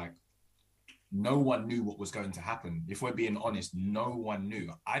it was like, no one knew what was going to happen. If we're being honest, no one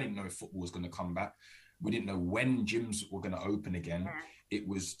knew. I didn't know if football was going to come back. We didn't know when gyms were going to open again. It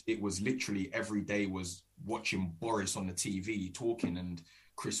was literally every day was watching Boris on the TV talking, and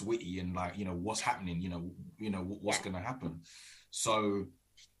Chris Whitty, and what's happening, what's going to happen. So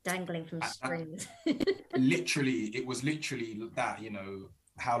dangling from strings. It was literally that,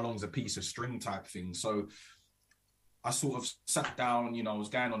 how long's a piece of string type thing. So I sort of sat down, I was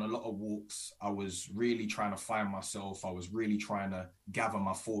going on a lot of walks. I was really trying to find myself. I was really trying to gather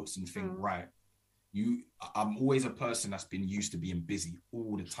my thoughts and think, right, I'm always a person that's been used to being busy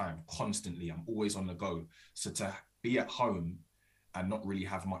all the time, constantly. I'm always on the go. So to be at home and not really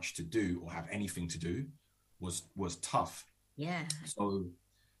have much to do or have anything to do was tough. Yeah.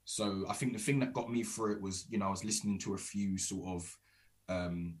 So I think the thing that got me through it was, I was listening to a few sort of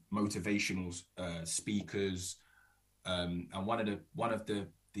motivational speakers, and one of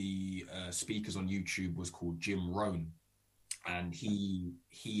the speakers on YouTube was called Jim Rohn, and he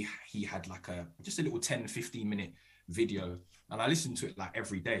had like just a little 10-15 minute video, and I listened to it like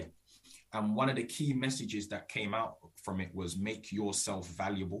every day. And one of the key messages that came out from it was make yourself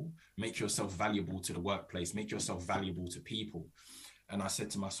valuable to the workplace, make yourself valuable to people. And I said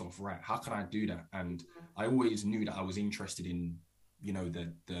to myself, right, how can I do that? And I always knew that I was interested in,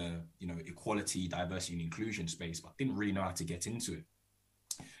 the equality, diversity and inclusion space, but didn't really know how to get into it.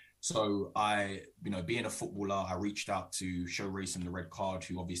 So I, being a footballer, I reached out to Show Racing the Red Card,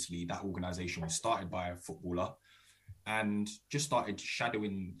 who obviously that organization was started by a footballer, and just started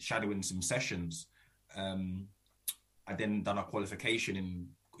shadowing some sessions. I then done a qualification in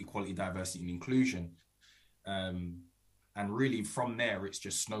equality, diversity and inclusion. And really from there, it's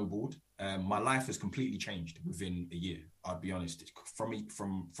just snowballed. My life has completely changed within a year. I'll be honest.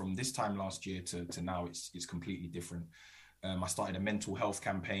 From this time last year to now, it's completely different. I started a mental health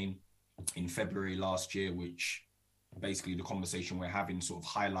campaign in February last year, which basically the conversation we're having sort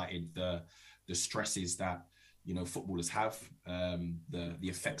of highlighted the stresses that footballers have, the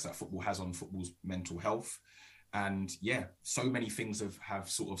effects that football has on football's mental health. And yeah, so many things have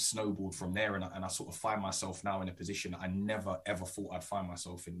sort of snowballed from there, and I sort of find myself now in a position that I never ever thought I'd find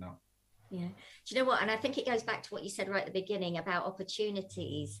myself in now. Yeah. Do you know what? And I think it goes back to what you said right at the beginning about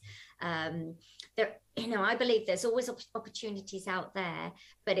opportunities. I believe there's always opportunities out there,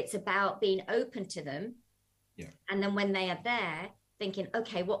 but it's about being open to them. Yeah. And then when they are there, thinking,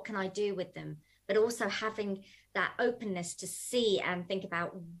 okay, what can I do with them? But also having that openness to see and think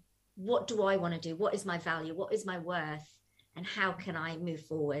about, what do I want to do? What is my value? What is my worth? And how can I move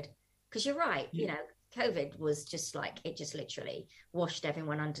forward? Because you're right, COVID was just like, it just literally washed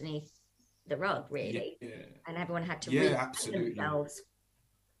everyone underneath the rug, really. Yeah. And everyone had to reinvent themselves.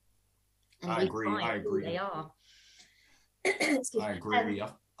 And I agree. Who they are. I agree.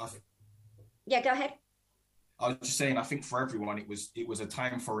 Yeah, go ahead. I was just saying, I think for everyone, it was a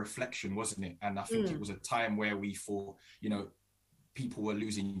time for reflection, wasn't it? And I think it was a time where we thought, people were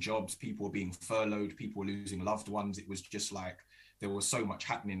losing jobs, people were being furloughed, people were losing loved ones. It was just like, there was so much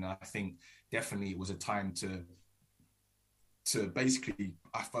happening. I think definitely it was a time to basically,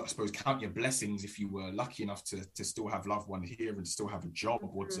 I suppose, count your blessings if you were lucky enough to still have loved ones here and still have a job,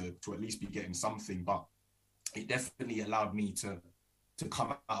 or to at least be getting something. But it definitely allowed me to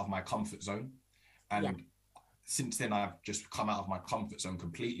come out of my comfort zone. And since then, I've just come out of my comfort zone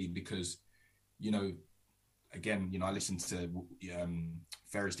completely because, again, I listen to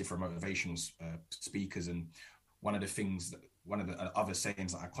various different motivational speakers, and one of the other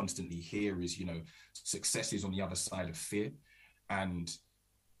sayings that I constantly hear is, success is on the other side of fear. And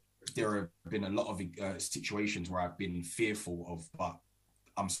there have been a lot of situations where I've been fearful of, but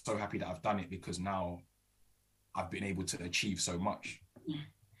I'm so happy that I've done it because now I've been able to achieve so much.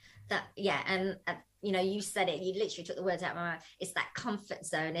 And you said it, you literally took the words out of my mouth. It's that comfort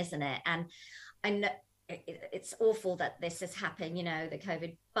zone, isn't it? And I know it's awful that this has happened, the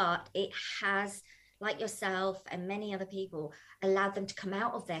COVID, but it has, like yourself and many other people, allowed them to come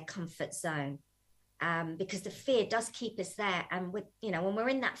out of their comfort zone, because the fear does keep us there. And when we're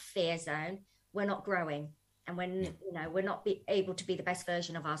in that fear zone, we're not growing, and when we're not able to be the best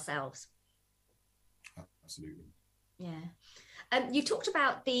version of ourselves. Absolutely. Yeah. You talked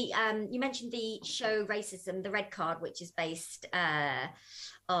about you mentioned the show Racism, the Red Card, which is based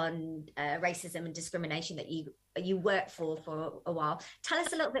on racism and discrimination that you worked for a while. Tell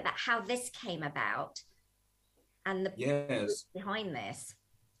us a little bit about how this came about and the behind this.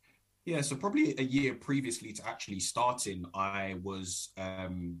 Yeah, so probably a year previously to actually starting, I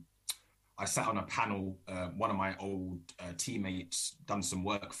sat on a panel. One of my old teammates done some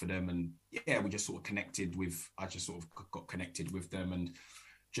work for them, and we just sort of I just sort of got connected with them and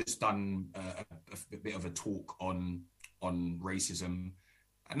just done a bit of a talk on racism,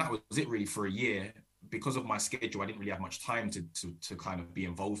 and that was it really for a year. Because of my schedule, I didn't really have much time to kind of be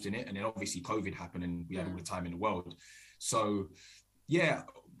involved in it, and then obviously COVID happened, and we had all the time in the world. So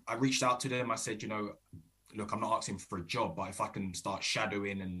I reached out to them. I said, look, I'm not asking for a job, but if I can start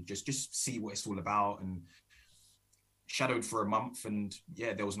shadowing and just see what it's all about, and shadowed for a month, and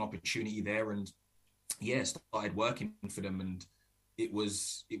there was an opportunity there, and started working for them, and it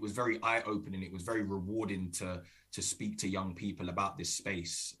was very eye-opening. It was very rewarding to speak to young people about this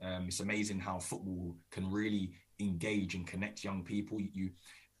space. It's amazing how football can really engage and connect young people.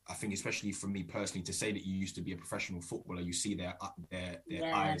 I think, especially for me personally, to say that you used to be a professional footballer, you see their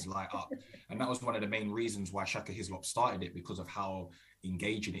eyes light up. And that was one of the main reasons why Shaka Hislop started it, because of how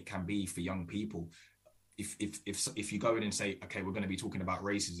engaging it can be for young people. If you go in and say, okay, we're going to be talking about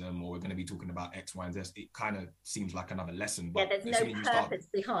racism, or we're going to be talking about X, Y, and Z, it kind of seems like another lesson. But there's no purpose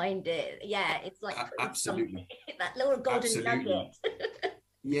behind it. It's like absolutely that little golden nugget.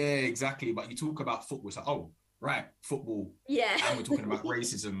 Exactly. But you talk about football, it's like, oh, right, football, and we're talking about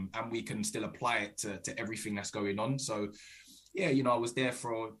racism, and we can still apply it to everything that's going on. So, I was there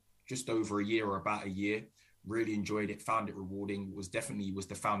for just over a year, or about a year. Really enjoyed it, found it rewarding. Was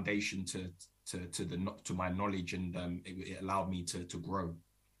the foundation to my knowledge, and it allowed me to grow.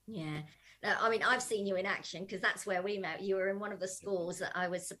 Yeah. I mean, I've seen you in action, because that's where we met. You were in one of the schools that I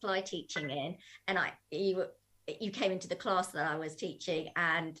was supply teaching in, and you came into the class that I was teaching,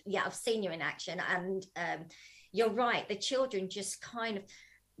 and I've seen you in action. And you're right, the children just kind of,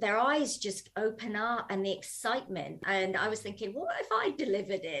 their eyes just open up, and the excitement. And I was thinking, what if I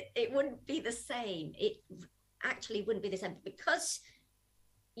delivered it? It wouldn't be the same. It actually wouldn't be the same, because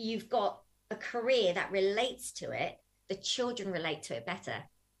you've got a career that relates to it. The children relate to it better.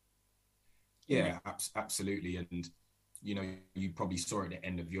 Absolutely. And you probably saw at the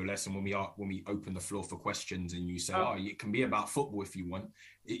end of your lesson when we open the floor for questions, and you say, it can be about football if you want.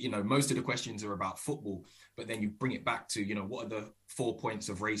 Most of the questions are about football, but then you bring it back to, what are the 4 points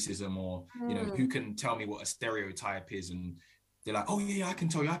of racism, or, who can tell me what a stereotype is? And they're like, oh yeah, I can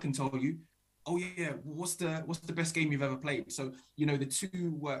tell you. Oh yeah, what's the best game you've ever played? So, the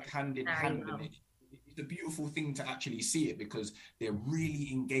two work hand in hand. And it's a beautiful thing to actually see it, because they're really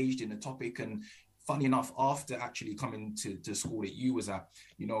engaged in the topic. And funny enough, after actually coming to school that you was at,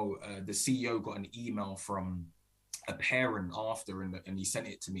 the CEO got an email from a parent after, and he sent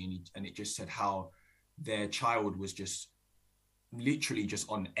it to me, and it just said how their child was just literally just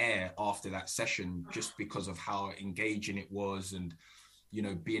on air after that session, just because of how engaging it was, and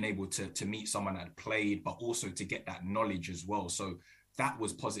being able to meet someone that had played, but also to get that knowledge as well. So that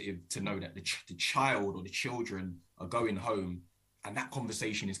was positive to know that the child or the children are going home, and that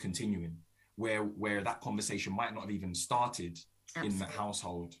conversation is continuing, where that conversation might not have even started. Absolutely. In the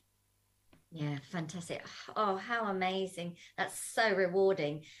household. Yeah, fantastic. Oh, how amazing. That's so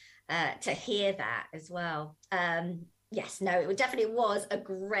rewarding to hear that as well. Yes, no, it definitely was a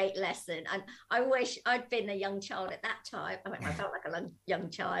great lesson. And I wish I'd been a young child at that time. I mean, I felt like a young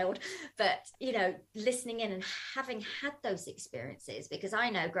child, but, listening in and having had those experiences, because I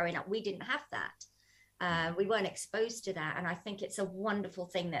know growing up, we didn't have that. We weren't exposed to that. And I think it's a wonderful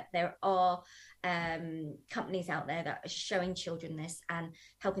thing that there are companies out there that are showing children this and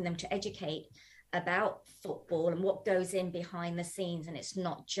helping them to educate about football and what goes in behind the scenes, and it's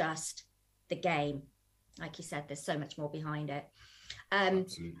not just the game. Like you said, there's so much more behind it.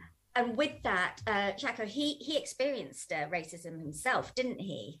 Absolutely. And with that, Shako, he experienced racism himself, didn't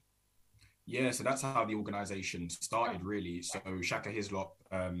he? Yeah, so that's how the organisation started, really. So Shaka Hislop,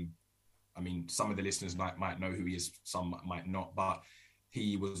 I mean, some of the listeners might know who he is, some might not, but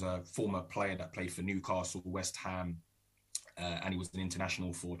he was a former player that played for Newcastle, West Ham, and he was an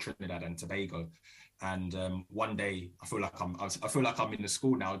international for Trinidad and Tobago. And one day, I feel like I'm in the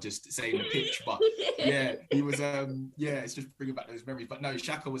school now, just saying the pitch. But yeah, he was. It's just bringing back those memories. But no,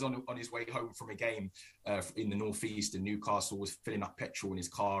 Shaka was on his way home from a game in the northeast, and Newcastle was filling up petrol in his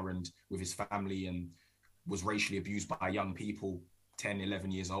car and with his family, and was racially abused by young people, 10,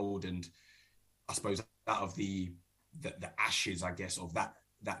 11 years old. And I suppose out of the ashes, I guess, of that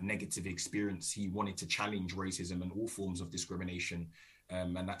negative experience, he wanted to challenge racism and all forms of discrimination.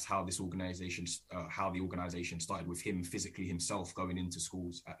 And that's how the organization started, with him physically himself going into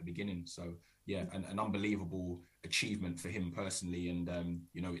schools at the beginning. So yeah, an unbelievable achievement for him personally. And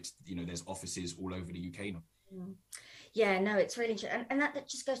there's offices all over the UK now. Yeah, no, it's really interesting. And that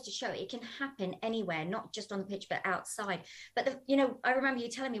just goes to show it can happen anywhere, not just on the pitch, but outside. But, I remember you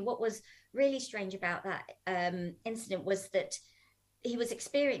telling me what was really strange about that incident was that he was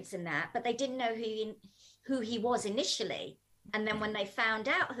experiencing that, but they didn't know who he was initially. And then when they found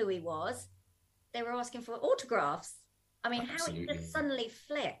out who he was, they were asking for autographs. I mean, absolutely. How it just suddenly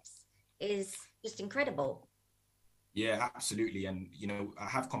flips is just incredible. Yeah, absolutely. And, I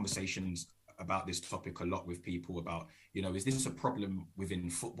have conversations about this topic a lot with people about, is this a problem within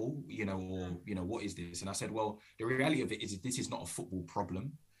football, or, what is this? And I said, well, the reality of it is this is not a football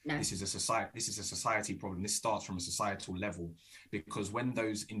problem. No. This is a society problem. This starts from a societal level, because when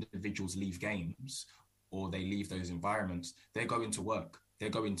those individuals leave games or they leave those environments, they're going to work, they're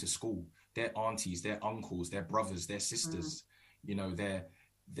going to school, their aunties, their uncles, their brothers, their sisters,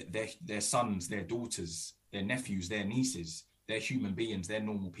 their sons, their daughters, their nephews, their nieces, they're human beings, they're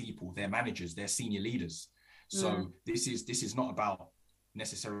normal people, they're managers, they're senior leaders. So this is not about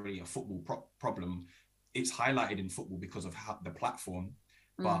necessarily a football problem. It's highlighted in football because of the platform.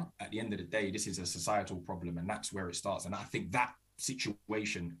 But at the end of the day, this is a societal problem, and that's where it starts. And I think that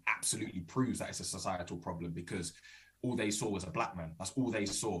situation absolutely proves that it's a societal problem, because all they saw was a black man. That's all they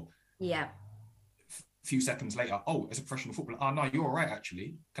saw. Yeah. A few seconds later, oh, as a professional footballer, oh, no, you're all right,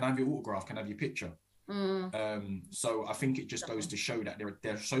 actually. Can I have your autograph? Can I have your picture? So I think it just goes to show that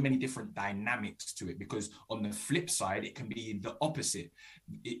there are so many different dynamics to it, because on the flip side, it can be the opposite.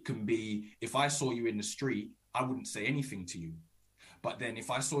 It can be, if I saw you in the street, I wouldn't say anything to you. But then if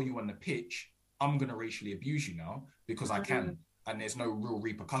I saw you on the pitch, I'm going to racially abuse you now because I can, and there's no real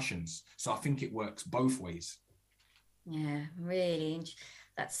repercussions. So I think it works both ways. Yeah, really.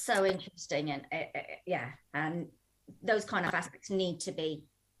 That's so interesting. And and those kind of aspects need to be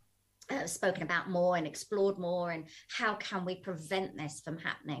spoken about more and explored more. And how can we prevent this from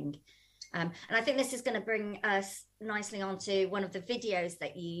happening? And I think this is going to bring us nicely onto one of the videos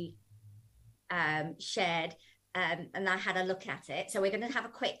that you shared. And I had a look at it. So we're going to have a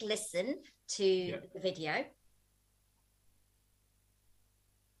quick listen to the video.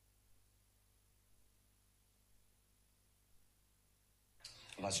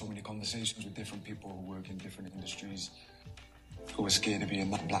 I've had so many conversations with different people who work in different industries who are scared of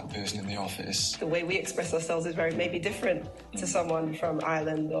being that black person in the office. The way we express ourselves is maybe different to someone from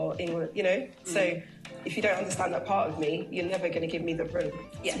Ireland or England, So if you don't understand that part of me, you're never going to give me the room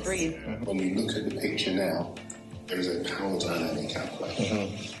to breathe. When we look at the picture now, there is a power dynamic at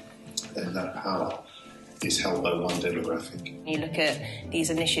play. And that power is held by one demographic. You look at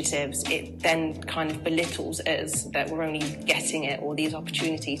these initiatives, it then kind of belittles us that we're only getting it, or these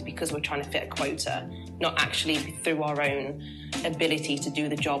opportunities, because we're trying to fit a quota, not actually through our own ability to do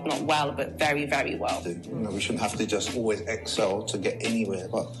the job, not well, but very, very well. We shouldn't have to just always excel to get anywhere,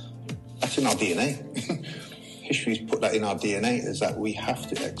 but that's in our DNA. History's put that in our DNA, is that we have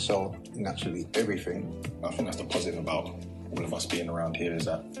to excel in absolutely everything. I think that's the positive about all of us being around here, is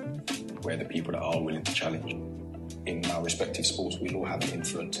that we're the people that are willing to challenge. In our respective sports, we'll all have an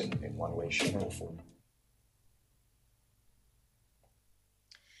influence in one way, shape or form.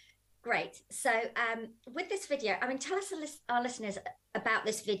 Great. So with this video, tell us, our listeners, about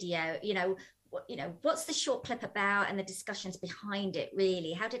this video. What's the short clip about and the discussions behind it,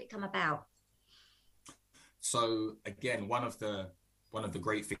 really? How did it come about? So again, one of the one of the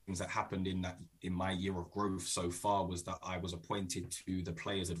great things that happened in my year of growth so far was that I was appointed to the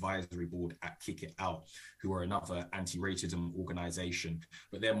Players Advisory Board at Kick It Out, who are another anti-racism organisation,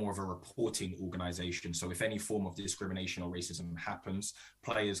 but they're more of a reporting organisation. So if any form of discrimination or racism happens,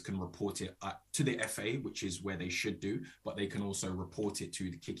 players can report it to the FA, which is where they should do, but they can also report it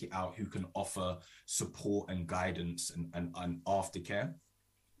to the Kick It Out, who can offer support and guidance and aftercare.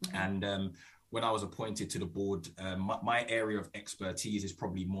 And when I was appointed to the board, my area of expertise is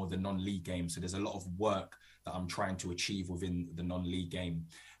probably more the non-league game. So there's a lot of work that I'm trying to achieve within the non-league game.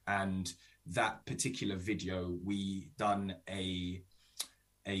 And that particular video, we done a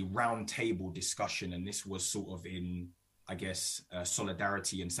round table discussion. And this was sort of in, I guess,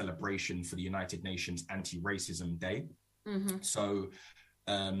 solidarity and celebration for the United Nations Anti-Racism Day. So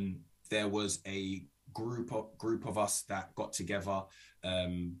there was a group of us that got together.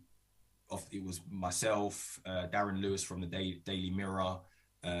 It was myself, Darren Lewis from the Daily Mirror,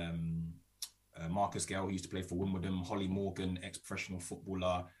 Marcus Gale, who used to play for Wimbledon, Holly Morgan, ex-professional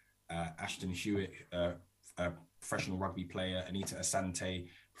footballer, Ashton Hewitt, professional rugby player, Anita Asante,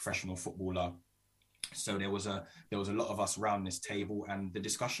 professional footballer. So there was a lot of us around this table, and the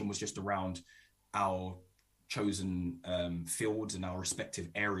discussion was just around our chosen fields and our respective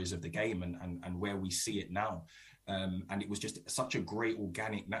areas of the game and where we see it now. And it was just such a great,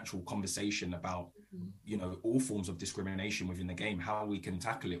 organic, natural conversation about, all forms of discrimination within the game, how we can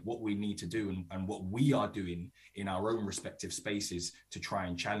tackle it, what we need to do, and what we are doing in our own respective spaces to try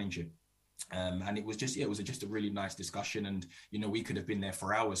and challenge it. And it was just a really nice discussion. And, we could have been there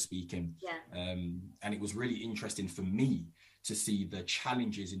for hours speaking. And it was really interesting for me to see the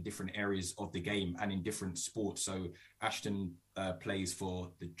challenges in different areas of the game and in different sports. So Ashton plays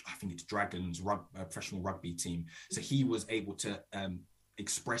for I think it's Dragons professional rugby team. So he was able to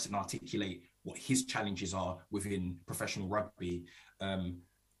express and articulate what his challenges are within professional rugby.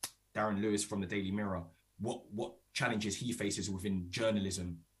 Darren Lewis from the Daily Mirror, what challenges he faces within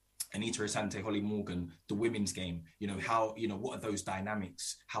journalism. Anita Asante, Holly Morgan, the women's game, what are those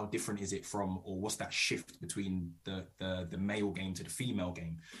dynamics? How different is it from, or what's that shift between the male game to the female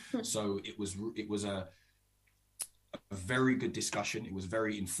game? So it was a very good discussion. It was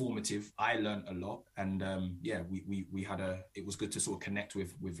very informative. I learned a lot, and we had it was good to sort of connect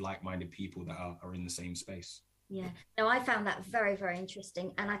with like-minded people that are in the same space. Yeah, no, I found that very, very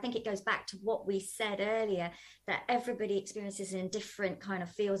interesting. And I think it goes back to what we said earlier, that everybody experiences in different kind of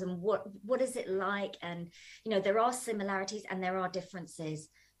fields, and what is it like? And, there are similarities and there are differences.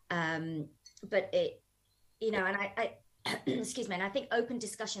 But it, and I excuse me, and I think open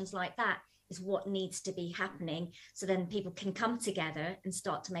discussions like that is what needs to be happening. So then people can come together and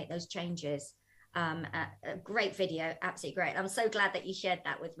start to make those changes. A great video, absolutely great. I'm so glad that you shared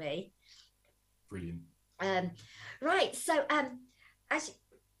that with me. Brilliant. Right, so as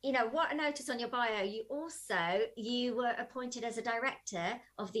what I noticed on your bio, you were appointed as a director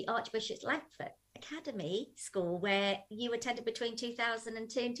of the Archbishop Langford Academy School, where you attended between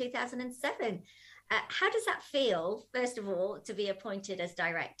 2002 and 2007. How does that feel, first of all, to be appointed as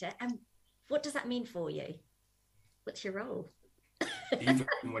director, and what does that mean for you? What's your role? even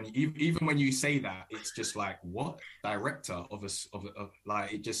when you say that, it's just like, what? Director of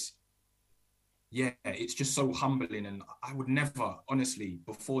like, it just. Yeah, it's just so humbling, and I would never, honestly,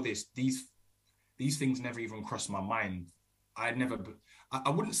 before this, these things never even crossed my mind. I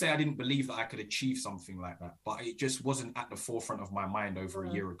wouldn't say I didn't believe that I could achieve something like that, but it just wasn't at the forefront of my mind over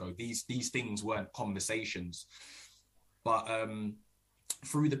a year ago. These things weren't conversations. But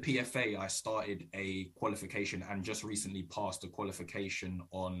through the PFA, I started a qualification and just recently passed a qualification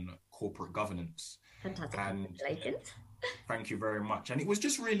on corporate governance. Fantastic. Congratulations. Thank you very much. And it was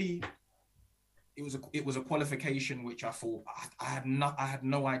just really... It was a qualification which I thought I had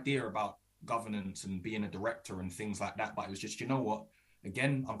no idea about governance and being a director and things like that. But it was just,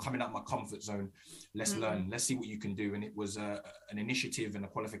 again, I'm coming out of my comfort zone. Let's learn. Let's see what you can do. And it was an initiative and a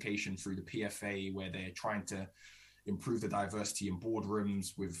qualification through the PFA where they're trying to improve the diversity in boardrooms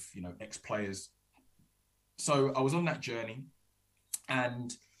with ex-players. So I was on that journey,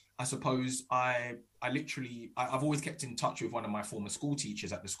 and I suppose I've always kept in touch with one of my former school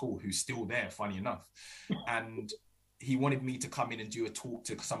teachers at the school, who's still there, funny enough. And he wanted me to come in and do a talk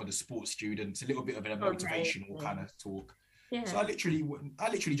to some of the sports students, a little bit of a motivational kind of talk. Yeah. So I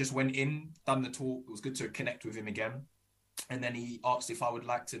literally just went in, done the talk. It was good to connect with him again. And then he asked if I would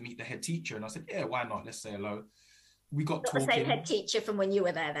like to meet the head teacher. And I said, yeah, why not? Let's say hello. We got talking. The same head teacher from when you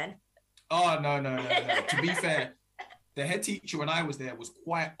were there then? Oh, no. To be fair, the head teacher when I was there was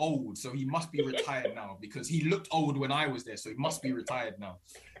quite old, so he must be retired now, because he looked old when I was there, so he must be retired now.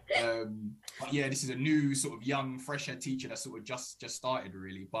 But yeah, this is a new sort of young, fresh head teacher that sort of just started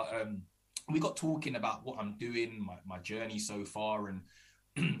really. But we got talking about what I'm doing, my journey so far, and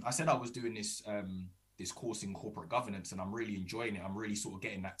I said I was doing this this course in corporate governance, and I'm really enjoying it. I'm really sort of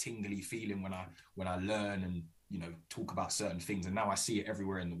getting that tingly feeling when I learn and talk about certain things, and now I see it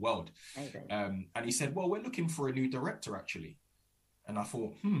everywhere in the world. And he said, well, we're looking for a new director actually. And I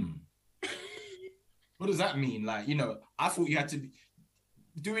thought, what does that mean? Like, I thought you had to be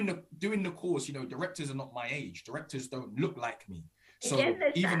doing the course, directors are not my age. Directors don't look like me. So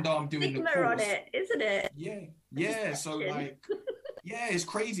even though I'm doing the course, on it, isn't it? Yeah. So like, yeah, it's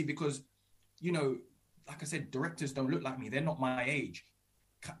crazy because, like I said, directors don't look like me. They're not my age.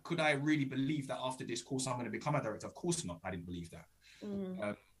 Could I really believe that after this course I'm going to become a director? Of course not. I didn't believe that.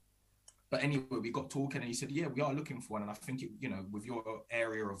 But anyway, we got talking and he said, yeah, we are looking for one. And I think, with your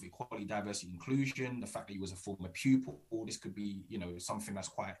area of equality, diversity, inclusion, the fact that you was a former pupil, this could be, something that's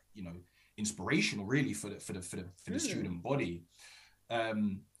quite, inspirational really for the student body.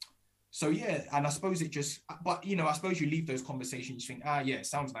 So yeah, and I suppose I suppose you leave those conversations, you think, yeah, it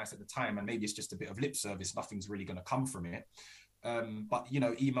sounds nice at the time, and maybe it's just a bit of lip service, nothing's really going to come from it. But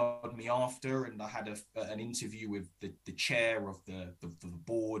emailed me after, and I had an interview with the chair of the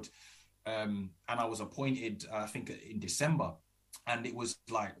board, and I was appointed, I think in December, and it was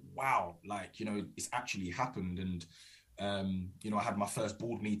like, wow, like, it's actually happened. And I had my first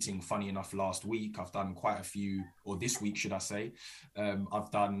board meeting, funny enough, last week. I've done quite a few, or this week, should I say.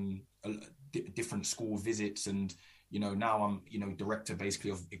 I've done different school visits, and, now I'm, director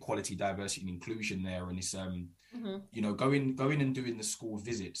basically of equality, diversity and inclusion there. And it's, going and doing the school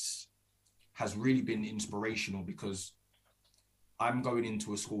visits has really been inspirational because I'm going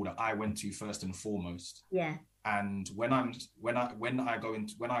into a school that I went to first and foremost. Yeah. And when I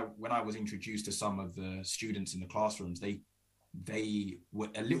was introduced to some of the students in the classrooms, they were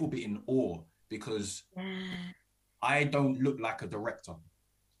a little bit in awe because I don't look like a director.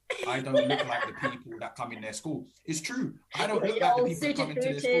 I don't look like the people that come in their school. It's true. I don't look like the people that come into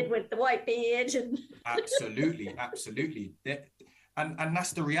their school. With the white beard. Absolutely. And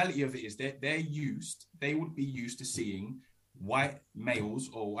that's the reality of it, is that they would be used to seeing white males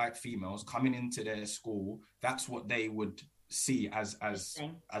or white females coming into their school. That's what they would see as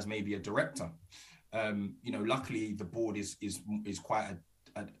maybe a director. Luckily the board is quite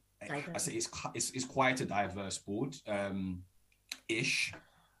I say it's quite a diverse board, ish.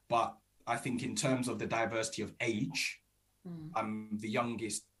 But I think in terms of the diversity of age, I'm the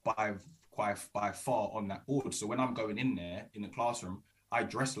youngest by far on that board. So when I'm going in there in the classroom, I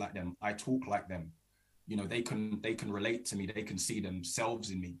dress like them, I talk like them. They can relate to me, they can see themselves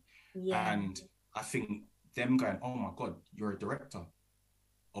in me. Yeah. And I think them going, oh my God, you're a director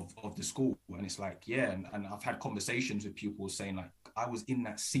of the school. And it's like, yeah. And I've had conversations with pupils saying like, I was in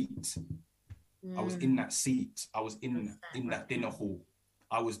that seat. I was in that seat. I was in that dinner hall.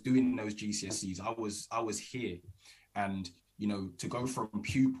 I was doing those GCSEs. I was here. And, to go from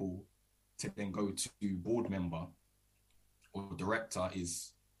pupil to then go to board member or director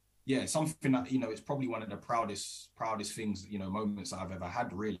is, yeah, something that, it's probably one of the proudest things, moments that I've ever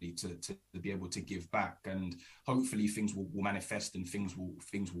had, really, to be able to give back. And hopefully things will manifest and things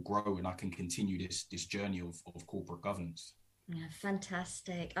will grow, and I can continue this journey of corporate governance. Yeah,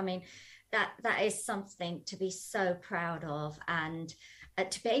 fantastic. I mean, that is something to be so proud of, and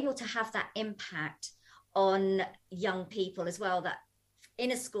to be able to have that impact on young people as well, that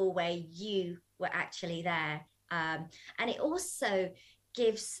in a school where you were actually there. And it also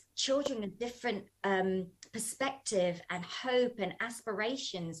gives children a different perspective and hope and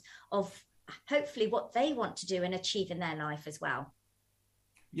aspirations of hopefully what they want to do and achieve in their life as well.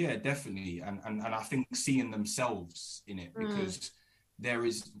 Yeah, definitely. And I think seeing themselves in it, because there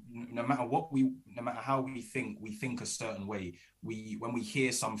is, no matter how we think a certain way. When we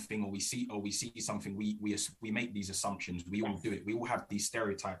hear something or we see something, we make these assumptions. We all do it. We all have these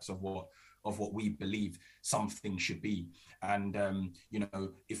stereotypes of what we believe something should be. And,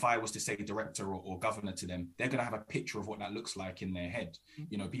 if I was to say director or governor to them, they're going to have a picture of what that looks like in their head.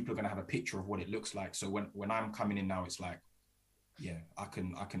 People are going to have a picture of what it looks like. So when I'm coming in now, it's like, yeah, I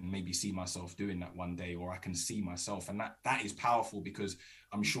can maybe see myself doing that one day, or I can see myself. And that is powerful, because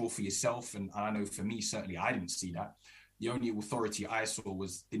I'm sure for yourself, and I know for me, certainly I didn't see that. The only authority I saw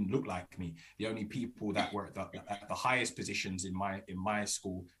didn't look like me. The only people that were at the highest positions in my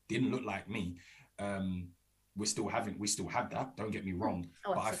school didn't look like me. We still have that. Don't get me wrong,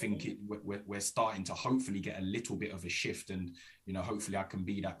 but I think we're starting to hopefully get a little bit of a shift, and hopefully I can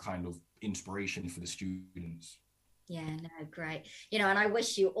be that kind of inspiration for the students. Yeah, no, great. And I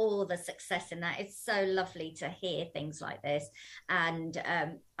wish you all the success in that. It's so lovely to hear things like this. And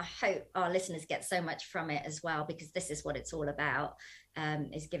I hope our listeners get so much from it as well, because this is what it's all about,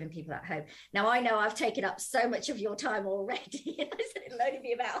 is giving people that hope. Now, I know I've taken up so much of your time already. I said it'll only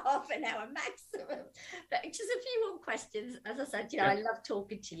be about half an hour maximum. But just a few more questions. As I said, I love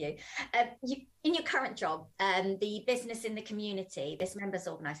talking to you. In your current job, the business in the community, this members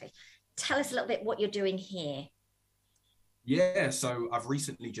organisation, tell us a little bit what you're doing here. Yeah, so I've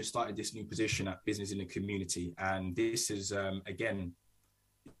recently just started this new position at Business in the Community, and this is again,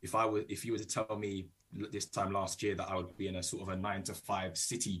 if you were to tell me this time last year that I would be in a sort of a 9-to-5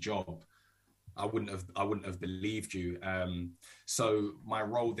 city job, I wouldn't have believed you. So my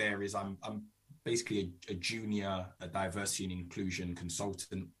role there is I'm basically a junior diversity and inclusion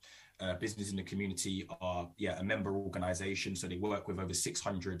consultant. Business in the Community are a member organisation, so they work with over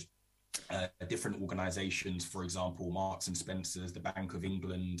 600 different organizations, for example, Marks and Spencer's, the Bank of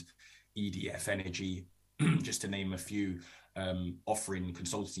England, EDF Energy, just to name a few, offering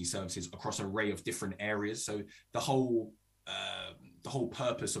consultancy services across an array of different areas. So the whole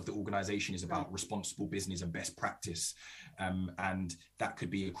purpose of the organization is about responsible business and best practice. And that could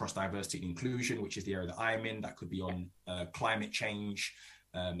be across diversity and inclusion, which is the area that I'm in. That could be on climate change.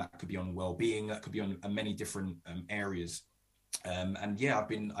 That could be on well-being. That could be on many different areas. And yeah, I've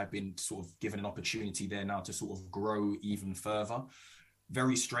been sort of given an opportunity there now to sort of grow even further.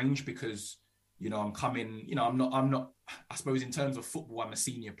 Very strange because, I'm coming, I'm not, I suppose in terms of football, I'm a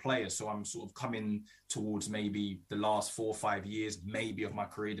senior player. So I'm sort of coming towards maybe the last 4 or 5 years, maybe of my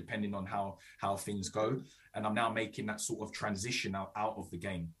career, depending on how things go. And I'm now making that sort of transition out of the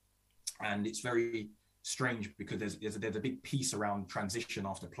game. And it's very strange because there's a big piece around transition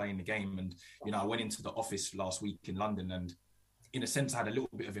after playing the game. And, I went into the office last week in London, and in a sense, I had a little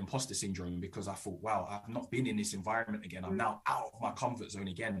bit of imposter syndrome because I thought, wow, I've not been in this environment again. I'm now out of my comfort zone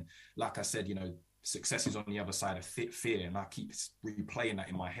again. Like I said, success is on the other side of fear. And I keep replaying that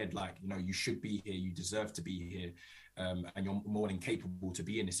in my head, like, you should be here, you deserve to be here. And you're more than capable to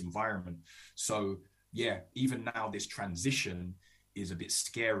be in this environment. So yeah, even now this transition is a bit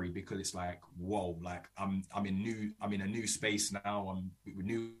scary because it's like, whoa, like I'm in a new space now. I'm with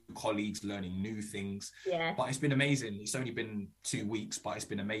new colleagues, learning new things. Yeah. But it's been amazing. It's only been 2 weeks, but it's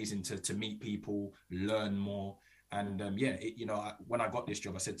been amazing to meet people, learn more. And when I got this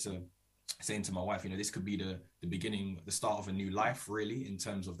job, I saying to my wife, this could be the beginning, the start of a new life, really, in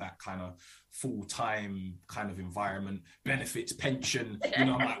terms of that kind of full-time kind of environment, benefits, pension.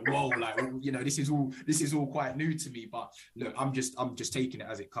 I'm like, whoa, like, this is all quite new to me. But look, I'm just taking it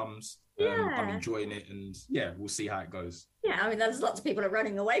as it comes. I'm enjoying it, and yeah, we'll see how it goes. Yeah, I mean, there's lots of people are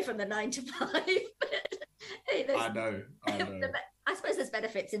running away from the 9-to-5. I know. I suppose there's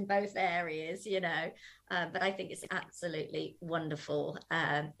benefits in both areas, but I think it's absolutely wonderful,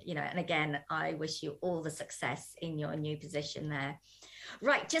 and again, I wish you all the success in your new position there.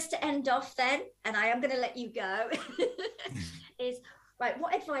 Right, just to end off then, and I am going to let you go,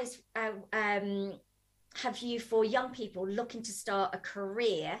 what advice have you for young people looking to start a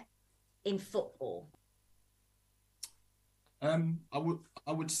career in football? I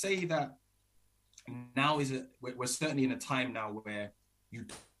would say that now we're certainly in a time now where you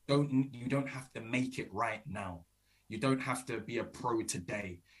don't have to make it right now. You don't have to be a pro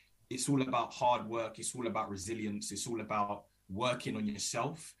today. It's all about hard work. It's all about resilience. It's all about working on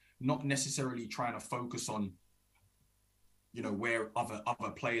yourself, not necessarily trying to focus on, where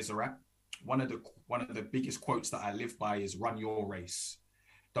other players are at. One of the biggest quotes that I live by is run your race.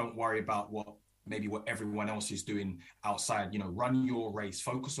 Don't worry about what everyone else is doing outside. Run your race,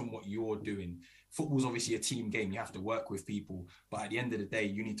 focus on what you're doing. Football's obviously a team game. You have to work with people, but at the end of the day,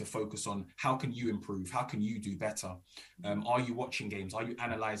 you need to focus on how can you improve? How can you do better? Are you watching games? Are you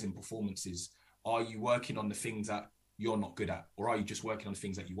analyzing performances? Are you working on the things that you're not good at? Or are you just working on the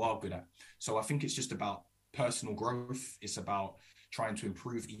things that you are good at? So I think it's just about personal growth. It's about trying to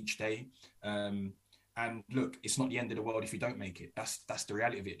improve each day. And look, it's not the end of the world if you don't make it. That's the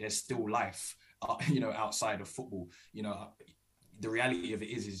reality of it. There's still life, outside of football. The reality of it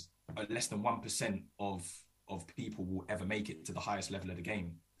is less than 1% of people will ever make it to the highest level of the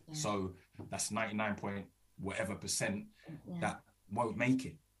game. Yeah. So that's 99 point whatever percent that won't make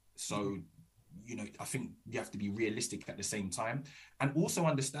it. So, I think you have to be realistic at the same time, and also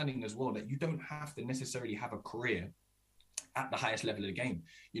understanding as well that you don't have to necessarily have a career at the highest level of the game.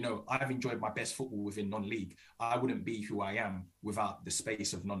 I've enjoyed my best football within non-league. I wouldn't be who I am without the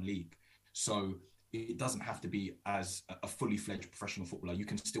space of non-league. So it doesn't have to be as a fully fledged professional footballer. You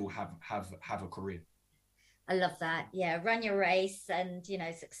can still have a career. I love that. Yeah, run your race, and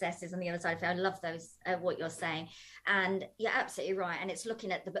success is on the other side of it. I love those what you're saying, and you're absolutely right. And it's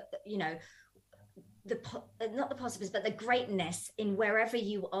looking at not the positives, but the greatness in wherever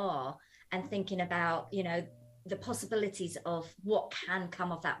you are, and thinking about the possibilities of what can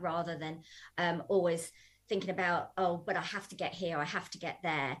come of that, rather than always thinking about, oh, but I have to get here, I have to get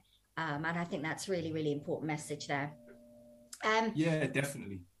there. And I think that's really, really important message there. Yeah,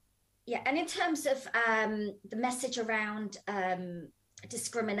 definitely. Yeah, and in terms of the message around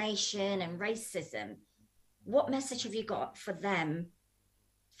discrimination and racism, what message have you got for them,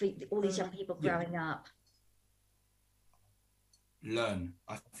 for all these young people growing up? Learn.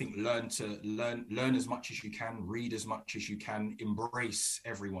 I think learn as much as you can, read as much as you can, embrace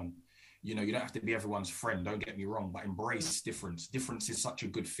everyone. You don't have to be everyone's friend, don't get me wrong, but embrace difference. Difference is such a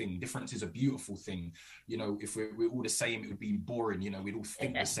good thing. Difference is a beautiful thing. If we're all the same, it would be boring. We'd all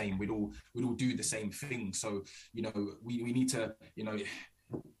think the same. We'd all do the same thing. So, we need to,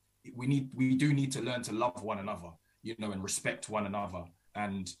 we do need to learn to love one another, and respect one another,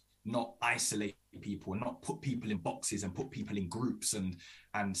 and not isolate people, and not put people in boxes and put people in groups and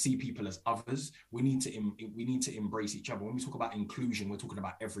see people as others. We need to embrace each other. When we talk about inclusion, we're talking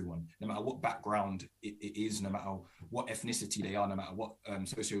about everyone, no matter what background it is, no matter what ethnicity they are, no matter what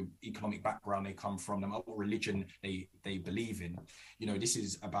socioeconomic background they come from, no matter what religion they believe in. This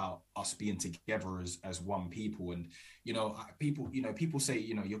is about us being together as one people. And people say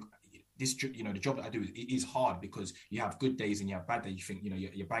you're this, the job that I do, it is hard because you have good days and you have bad days. You think,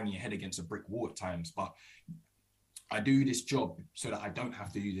 you're banging your head against a brick wall at times, but I do this job so that I don't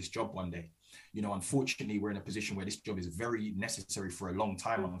have to do this job one day. Unfortunately, we're in a position where this job is very necessary for a long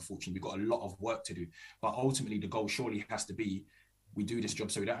time. Unfortunately, we've got a lot of work to do, but ultimately the goal surely has to be, we do this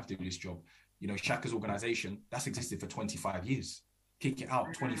job so we don't have to do this job. Shaka's organization, that's existed for 25 years. Kick It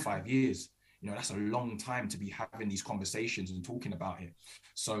Out, 25 years. That's a long time to be having these conversations and talking about it.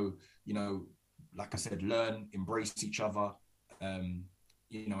 So, like I said, learn, embrace each other, and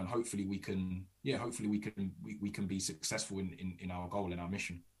hopefully we can be successful in our goal and our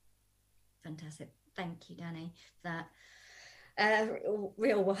mission. Fantastic. Thank you, Danny, for that.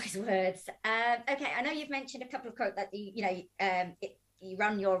 Real wise words. Okay, I know you've mentioned a couple of quotes that you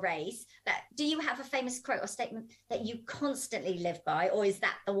run your race, but do you have a famous quote or statement that you constantly live by, or is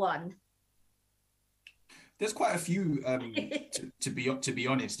that the one? There's quite a few, to be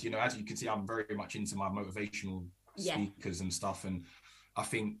honest. As you can see, I'm very much into my motivational speakers and stuff. And I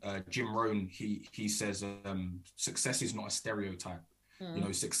think Jim Rohn, he says, success is not a stereotype.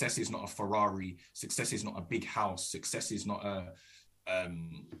 Success is not a Ferrari. Success is not a big house. Success is not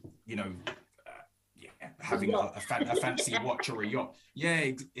having a fancy watch or a yacht.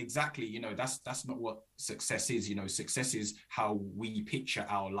 Yeah, exactly. That's not what success is. Success is how we picture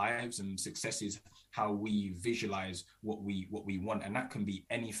our lives, and success is how we visualize what we want, and that can be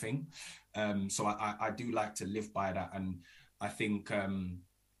anything. So I do like to live by that, and I think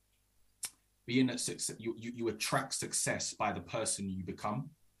being at success, you attract success by the person you become.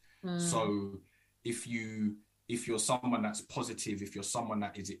 So if you're someone that's positive, if you're someone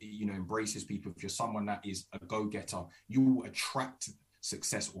that is, embraces people, if you're someone that is a go-getter, you will attract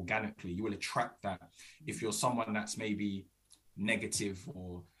success organically. You will attract that. If you're someone that's maybe negative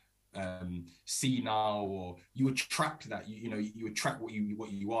or senile, or you attract that, you attract what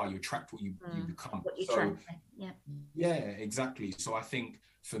you are, you attract what you become. What you attract, yeah, exactly. So I think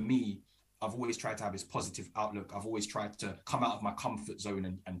for me, I've always tried to have this positive outlook. I've always tried to come out of my comfort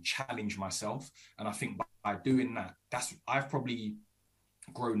zone and challenge myself. And I think by doing that, I've probably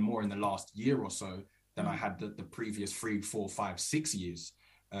grown more in the last year or so than I had the previous 3, 4, 5, 6 years.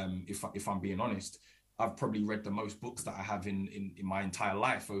 If I'm being honest, I've probably read the most books that I have in my entire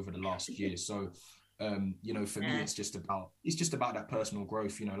life over the last year. So, for me, it's just about that personal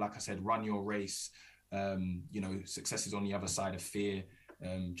growth. Like I said, run your race. Success is on the other side of fear.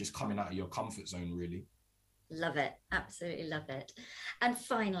 Just coming out of your comfort zone, really. Love it. Absolutely love it. And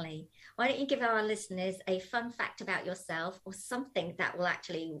finally, why don't you give our listeners a fun fact about yourself, or something that will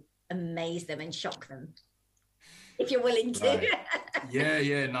actually amaze them and shock them, if you're willing to? Right.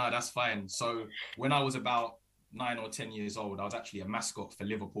 Yeah, no, that's fine. So when I was about 9 or 10 years old, I was actually a mascot for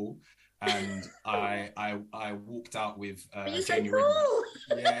Liverpool. And I walked out with Jamie Redknapp.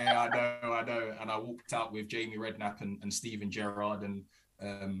 Yeah, I know. And I walked out with Jamie Redknapp and Steven Gerrard, and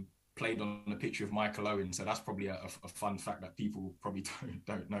played on a picture of Michael Owen. So that's probably a fun fact that people probably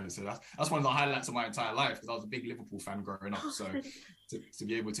don't know. So that's one of the highlights of my entire life, because I was a big Liverpool fan growing up. So to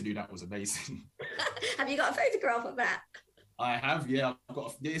be able to do that was amazing. Have you got a photograph of that? I have, yeah.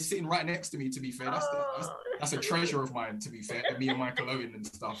 It's sitting right next to me, to be fair. That's a treasure of mine, to be fair. Me and Michael Owen and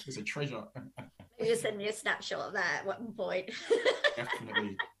stuff. It's a treasure. You send me a snapshot of that at one point.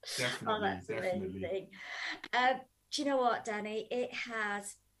 Definitely. Oh, that's amazing. Do you know what, Danny? It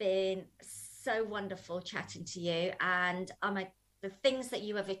has been so wonderful chatting to you, and the things that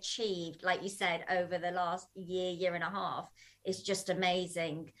you have achieved, like you said, over the last year and a half is just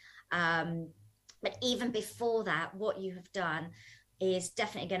amazing. But even before that, what you have done is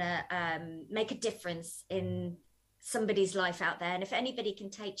definitely going to make a difference in somebody's life out there. And if anybody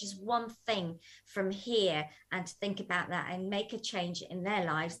can take just one thing from here and think about that and make a change in their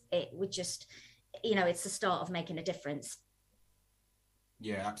lives, it would just, it's the start of making a difference.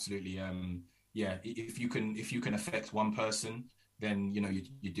 Yeah, absolutely. If you can affect one person, then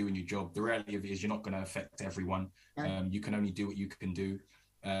you're doing your job. The reality of it is you're not going to affect everyone. No. You can only do what you can do.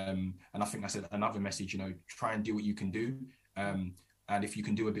 And I think that's another message. Try and do what you can do. And if you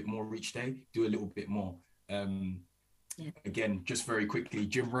can do a bit more each day, do a little bit more. Again, just very quickly,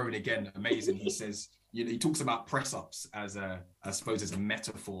 Jim Rohn again, amazing. He says, he talks about press ups as I suppose as a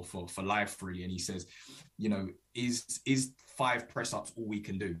metaphor for life, really. And he says, is 5 press ups all we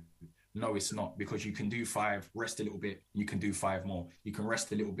can do? No, it's not, because you can do 5, rest a little bit, you can do 5 more. You can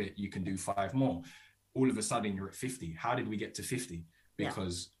rest a little bit, you can do 5 more. All of a sudden, you're at 50. How did we get to 50?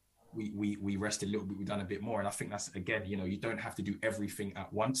 Because we rested a little bit, we've done a bit more. And I think that's, again, you don't have to do everything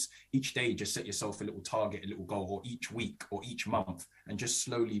at once. Each day, just set yourself a little target, a little goal, or each week or each month, and just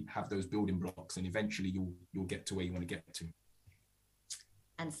slowly have those building blocks. And eventually you'll get to where you want to get to.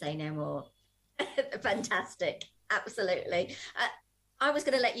 And say no more. Fantastic. Absolutely. I was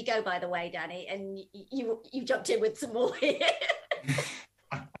going to let you go, by the way, Danny, and you jumped in with some more here.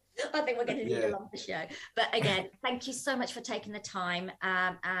 I think we're going to need a longer show. But again, thank you so much for taking the time.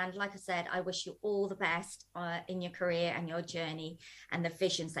 And like I said, I wish you all the best in your career and your journey and the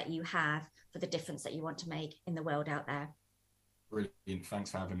visions that you have for the difference that you want to make in the world out there. Brilliant.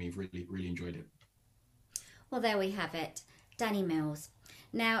 Thanks for having me. Really, really enjoyed it. Well, there we have it. Danny Mills.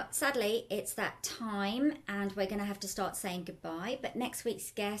 Now, sadly, it's that time and we're going to have to start saying goodbye. But next week's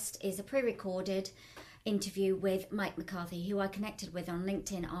guest is a pre-recorded interview with Mike McCarthy, who I connected with on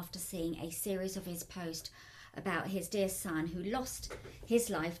LinkedIn after seeing a series of his posts about his dear son who lost his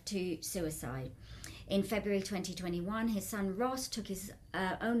life to suicide. In February 2021, his son Ross took his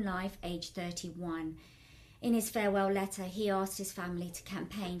own life, aged 31. In his farewell letter, he asked his family to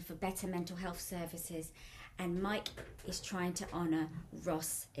campaign for better mental health services, and Mike is trying to honour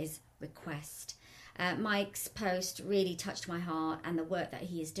Ross's request. Mike's post really touched my heart, and the work that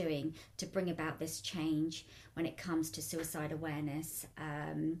he is doing to bring about this change when it comes to suicide awareness.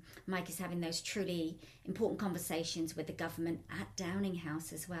 Mike is having those truly important conversations with the government at Downing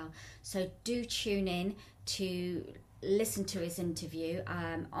House as well. So do tune in to listen to his interview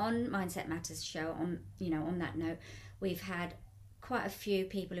on Mindset Matters show. On that note, we've had quite a few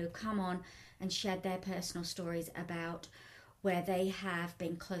people who have come on and shared their personal stories about where they have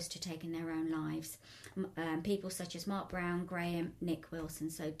been close to taking their own lives. People such as Mark Brown, Graham, Nick Wilson.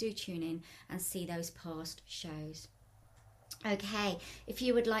 So do tune in and see those past shows. Okay, if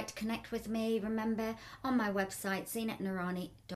you would like to connect with me, remember on my website, zinatnoorani.com.